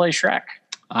supposed to play Shrek?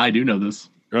 I do know this.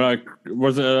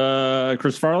 Was it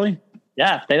Chris Farley?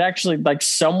 Yeah, they'd actually, like,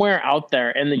 somewhere out there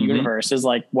in the universe is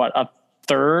like, what, a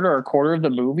third or a quarter of the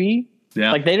movie?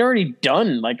 Yeah. Like, they'd already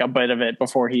done, like, a bit of it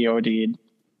before he OD'd.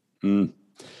 Mm.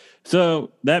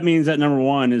 So that means that number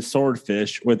 1 is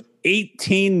Swordfish with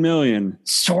 18 million.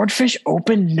 Swordfish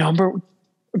opened number...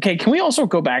 Okay, can we also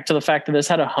go back to the fact that this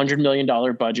had $100 million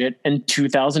budget in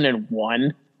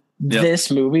 2001? Yep. This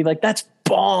movie, like, that's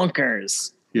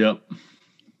bonkers. Yep.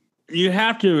 You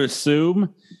have to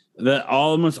assume that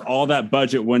almost all that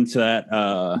budget went to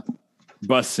that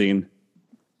bus scene.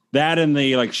 That and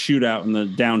the like shootout in the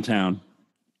downtown.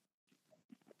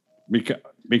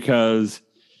 Because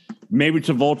maybe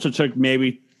Travolta took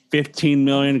maybe 15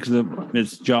 million because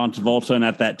it's John Travolta, and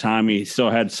at that time he still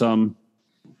had some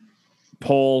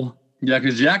pull. Yeah,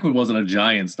 because Jackman wasn't a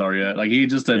giant star yet. Like he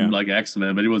just did like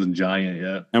X-Men, but he wasn't giant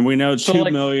yet. And we know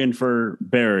 2 million for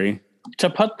Barry. To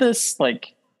put this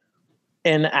like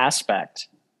in aspect,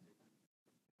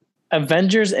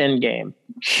 Avengers Endgame,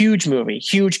 huge movie,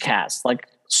 huge cast, like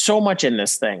so much in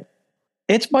this thing.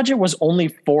 Its budget was only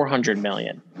 $400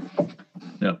 million.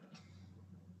 Yep.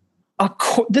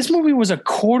 This movie was a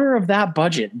quarter of that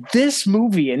budget. This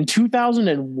movie in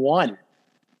 2001.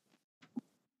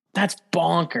 That's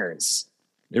bonkers.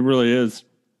 It really is.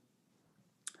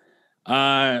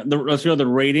 Let's go to the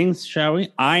ratings, shall we?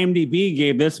 IMDb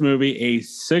gave this movie a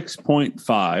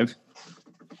 6.5.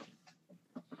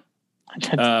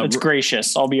 That's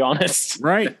gracious. I'll be honest.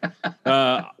 Right.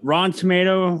 Rotten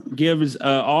Tomato gives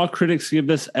all critics give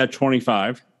this at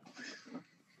 25.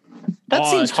 That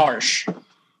seems harsh.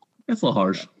 It's a little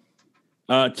harsh.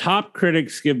 Top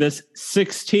critics give this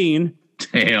 16.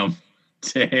 Damn.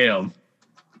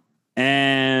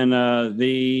 And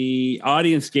the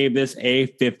audience gave this a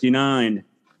 59.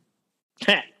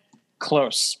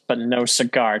 Close, but no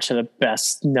cigar to the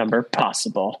best number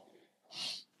possible.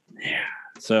 Yeah.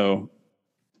 So,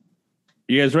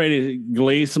 you guys ready to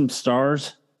glaze some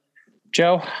stars?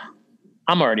 Joe,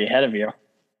 I'm already ahead of you.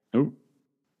 Ooh.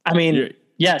 I mean,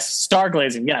 yes, star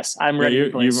glazing. Yes, I'm ready to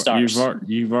glaze stars.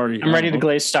 You've already. I'm ready to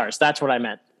glaze stars. That's what I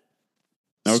meant.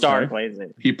 Okay. Star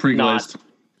glazing. He pre-glazed.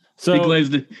 So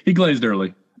he glazed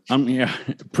early.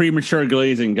 Premature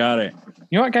glazing. Got it.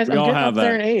 You know what, guys? I'm getting up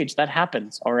there in age. That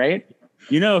happens. All right.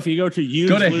 You know, if you go to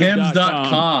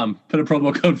hims.com, put a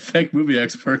promo code Fake Movie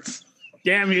Experts.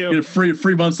 Damn you! Get a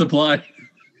free month supply.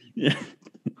 Yeah.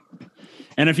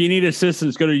 And if you need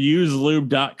assistance, go to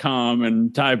uselube.com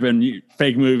and type in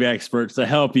Fake Movie Experts to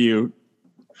help you.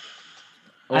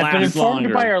 I've been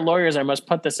informed by our lawyers. I must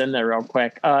put this in there real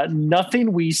quick.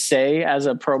 Nothing we say as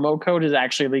a promo code is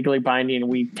actually legally binding.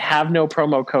 We have no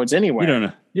promo codes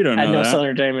anywhere. You don't know that.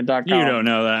 NoSouthernEntertainment.com. You don't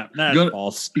know that. That's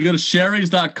false. You go to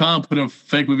Sherry's.com, put in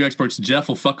Fake Movie Experts. Jeff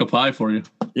will fuck a pie for you.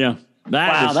 Yeah,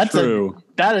 that's true.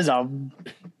 That is a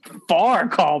far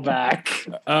callback.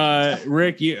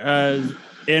 Rick, you,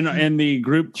 in the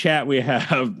group chat we have,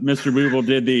 Mr. Booble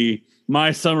did the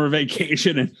My Summer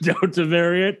Vacation and Delta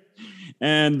variant.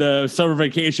 And the summer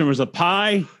vacation was a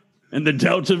pie, and the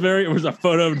Delta variant was a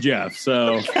photo of Jeff.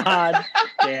 So, God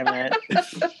damn it!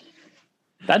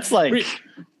 That's like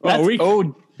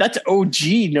that's OG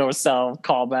no cell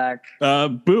callback.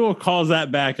 Boo calls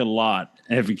that back a lot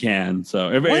if he can.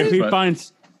 So if he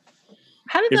finds,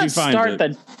 how did that start?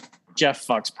 That Jeff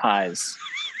fucks pies.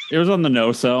 It was on the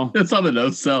no cell. It's on the no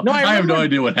cell. No, I have no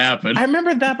idea what happened. I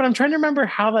remember that, but I'm trying to remember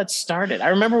how that started. I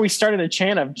remember we started a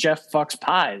chant of Jeff fucks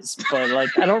pies, but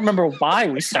like I don't remember why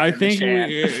we started. I think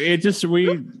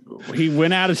he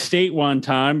went out of state one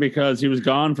time because he was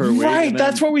gone for a week. Right,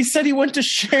 that's what we said. He went to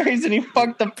Sherry's and he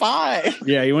fucked the pie.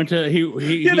 Yeah, he went to he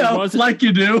like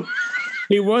you do.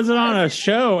 He wasn't on a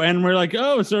show, and we're like,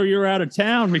 oh, so you're out of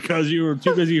town because you were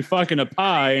too busy fucking a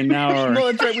pie, and now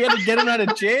no, that's right. We had to get him out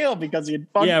of jail because he had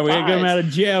fucked we had to get him out of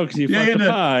jail because he fucked a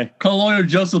pie. Call lawyer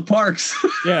Joseph Parks.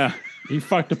 Yeah, he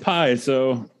fucked a pie.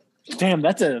 So, damn,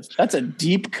 that's a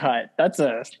deep cut. That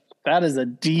is a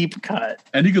deep cut.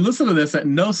 And you can listen to this at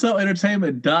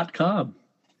NoCellEntertainment.com.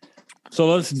 So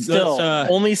let's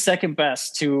only second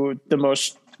best to the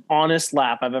most honest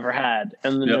laugh I've ever had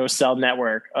in the No Cell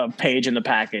network of Page in the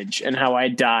Package and how I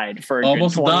died for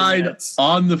almost good 20 died minutes.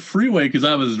 On the freeway because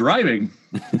I was driving.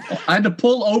 I had to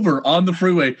pull over on the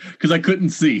freeway because I couldn't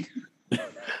see. I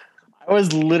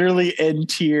was literally in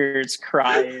tears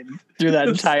crying through that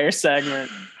entire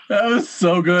segment. That was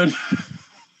so good.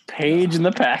 Page in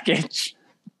the Package.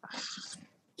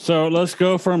 So let's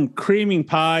go from creaming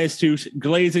pies to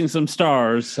glazing some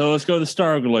stars. So let's go to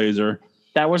Star Glazer.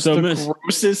 That was the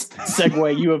grossest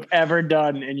segue you have ever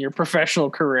done in your professional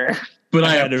career. But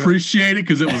I appreciate it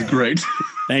because it was great.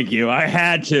 Thank you. I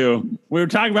had to. We were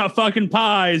talking about fucking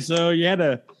pies, so you had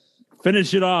to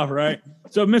finish it off, right?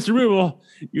 So, Mr. Rubel,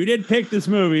 you did pick this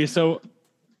movie. So,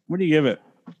 what do you give it?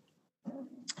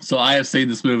 So, I have seen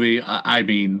this movie,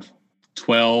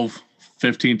 12,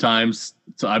 15 times.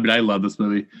 So, I love this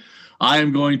movie. I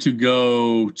am going to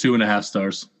go 2.5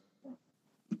 stars.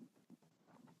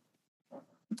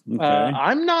 Okay.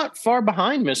 I'm not far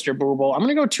behind Mr. Booble. I'm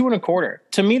going to go 2.25.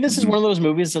 To me, this is one of those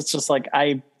movies that's just like,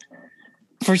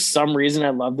 for some reason, I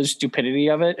love the stupidity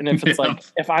of it. And if it's like,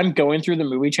 if I'm going through the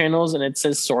movie channels and it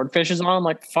says Swordfish is on, I'm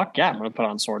like, fuck yeah, I'm going to put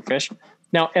on Swordfish.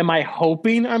 Now, am I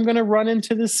hoping I'm going to run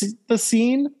into the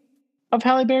scene of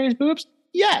Halle Berry's boobs?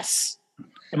 Yes.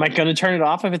 Am I going to turn it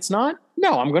off if it's not?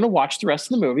 No, I'm going to watch the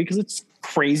rest of the movie because it's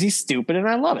crazy stupid and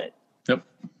I love it. Yep.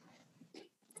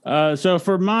 So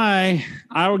for I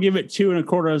will give it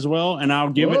 2.25 as well, and I'll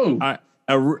give it.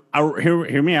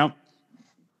 Hear me out.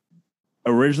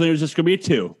 Originally, it was just going to be a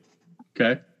 2.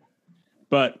 Okay,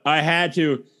 but I had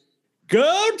to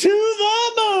go to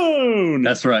the moon.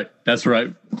 That's right.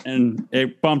 And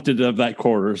it bumped it up that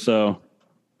quarter. So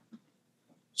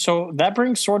that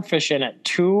brings Swordfish in at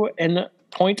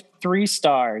 2.3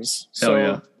 stars. So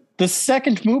yeah. The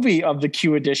second movie of the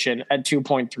Q edition at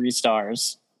 2.3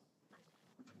 stars.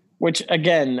 Which,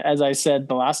 again, as I said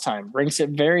the last time, ranks it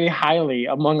very highly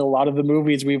among a lot of the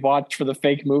movies we've watched for the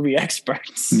Fake Movie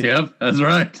Experts. Yep, that's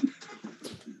right.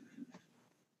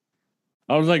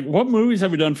 I was like, what movies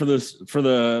have we done for this for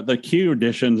the Q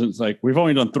editions? And it's like we've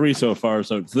only done 3 so far.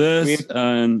 So it's this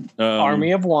and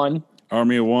Army of One.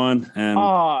 Army of One, and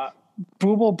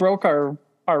Booble broke our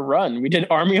run. We did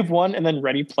Army of One and then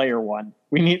Ready Player One.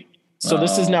 We need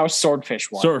this is now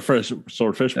Swordfish One.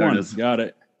 Swordfish there One. Got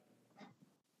it.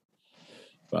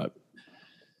 But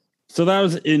so that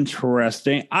was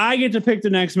interesting. I get to pick the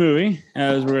next movie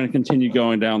as we're going to continue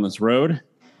going down this road.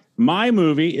 My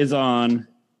movie is on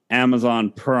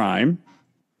Amazon Prime.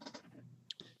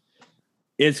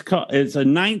 It's a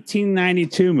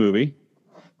 1992 movie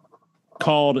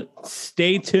called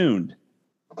Stay Tuned.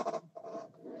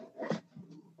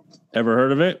 Ever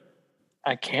heard of it?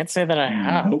 I can't say that I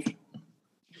have. Nope.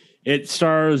 It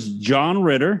stars John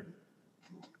Ritter,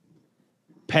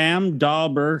 Pam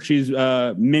Dahlberg, she's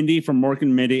Mindy from Mork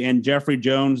and Mindy, and Jeffrey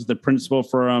Jones, the principal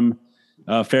from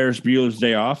Ferris Bueller's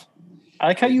Day Off. I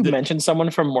like how you mentioned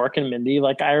someone from Mork and Mindy.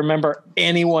 Like I remember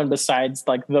anyone besides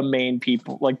like the main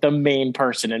people, like the main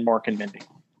person in Mork and Mindy.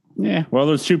 Yeah, well,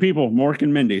 there's 2 people, Mork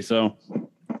and Mindy. So,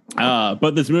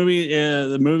 but this movie,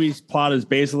 the movie's plot is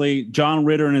basically John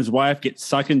Ritter and his wife get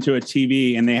sucked into a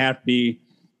TV, and they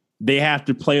have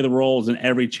to play the roles in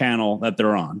every channel that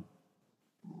they're on.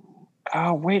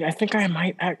 Oh wait, I think I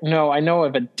might. No, I know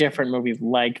of a different movie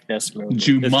like this movie.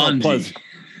 Jumanji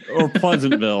or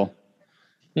Pleasantville.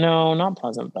 No, not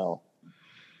Pleasantville.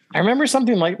 I remember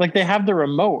something like they have the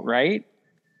remote, right?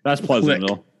 That's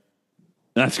Pleasantville.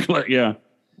 That's correct, yeah.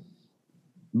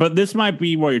 But this might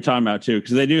be what you're talking about too,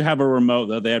 because they do have a remote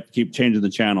that they have to keep changing the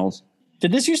channels.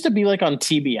 Did this used to be like on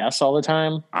TBS all the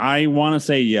time? I want to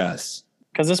say yes.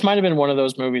 Because this might have been one of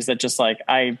those movies that just like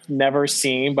I've never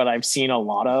seen, but I've seen a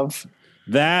lot of.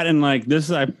 That and like this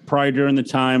is probably during the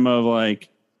time of like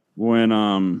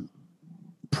when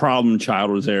Problem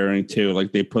Child was airing too.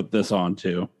 Like they put this on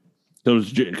too.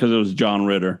 Because it was John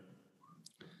Ritter.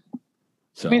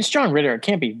 So I mean, it's John Ritter. It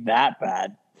can't be that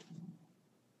bad.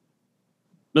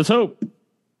 Let's hope.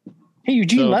 Hey,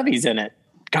 Eugene Levy's in it.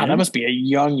 God, that must be a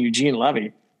young Eugene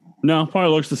Levy. No,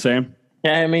 probably looks the same.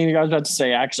 Yeah, I mean, I was about to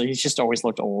say, actually, he's just always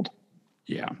looked old.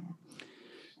 Yeah.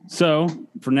 So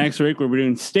for next week, we're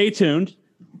doing Stay Tuned.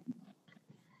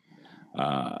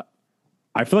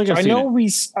 I feel like I know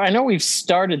we've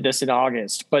started this in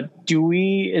August, but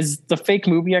is the fake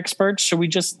movie expert, should we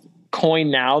just coin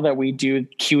now that we do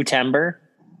Q-Tember?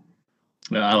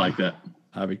 Yeah, I like that.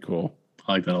 That'd be cool.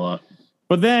 I like that a lot.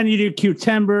 But then you do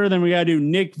Q-Tember, then we got to do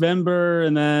Nick Vember,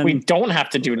 and then... We don't have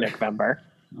to do Nick Vember.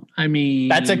 I mean...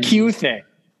 That's a Q thing.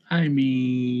 I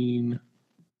mean...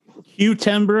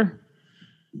 Q-Tember?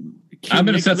 I'm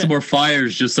going to set some more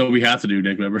fires just so we have to do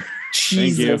Nick Vember.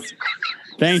 Jesus.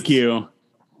 Thank you.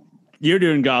 You're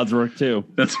doing God's work, too.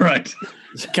 That's right.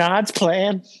 God's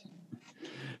plan.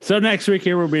 So next week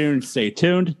here, we'll be doing Stay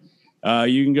Tuned.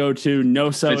 You can go to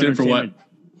No Sell Stay tuned for what?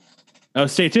 Oh,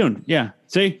 Stay Tuned. Yeah.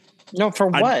 See? No, for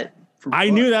what? I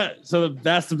knew that. So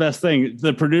that's the best thing.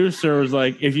 The producer was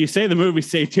like, if you say the movie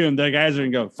Stay Tuned, the guys are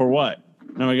going to go, for what?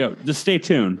 And I go, just stay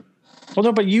tuned. Well,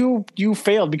 no, but you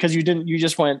failed because you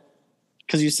just went,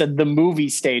 because you said the movie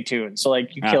Stay Tuned. So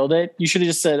like you killed it. You should have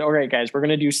just said, all right, guys, we're going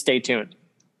to do Stay Tuned.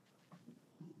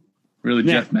 Really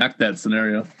Jeff Mack that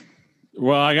scenario.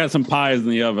 Well, I got some pies in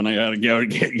the oven. I got to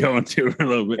get going to a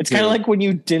little bit. It's kind of like when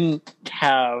you didn't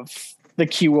have the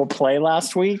Q Will Play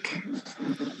last week.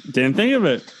 Didn't think of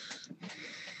it.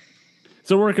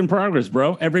 It's a work in progress,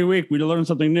 bro. Every week we learn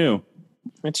something new.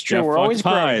 It's true. We're always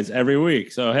pies every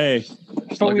week. So hey,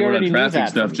 but we already knew that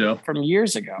stuff, Joe, from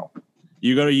years ago.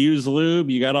 You go to Use Lube.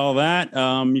 You got all that.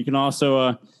 You can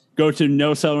also go to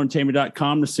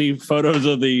nocellentertainment.com to see photos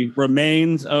of the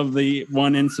remains of the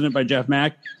one incident by Jeff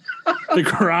Mack,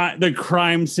 the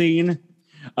crime scene.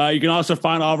 You can also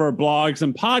find all of our blogs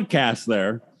and podcasts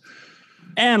there.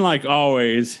 And like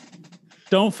always,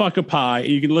 don't fuck a pie.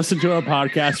 You can listen to our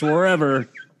podcast wherever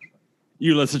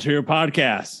you listen to your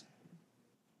podcasts.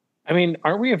 I mean,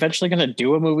 aren't we eventually going to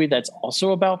do a movie that's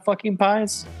also about fucking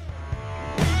pies?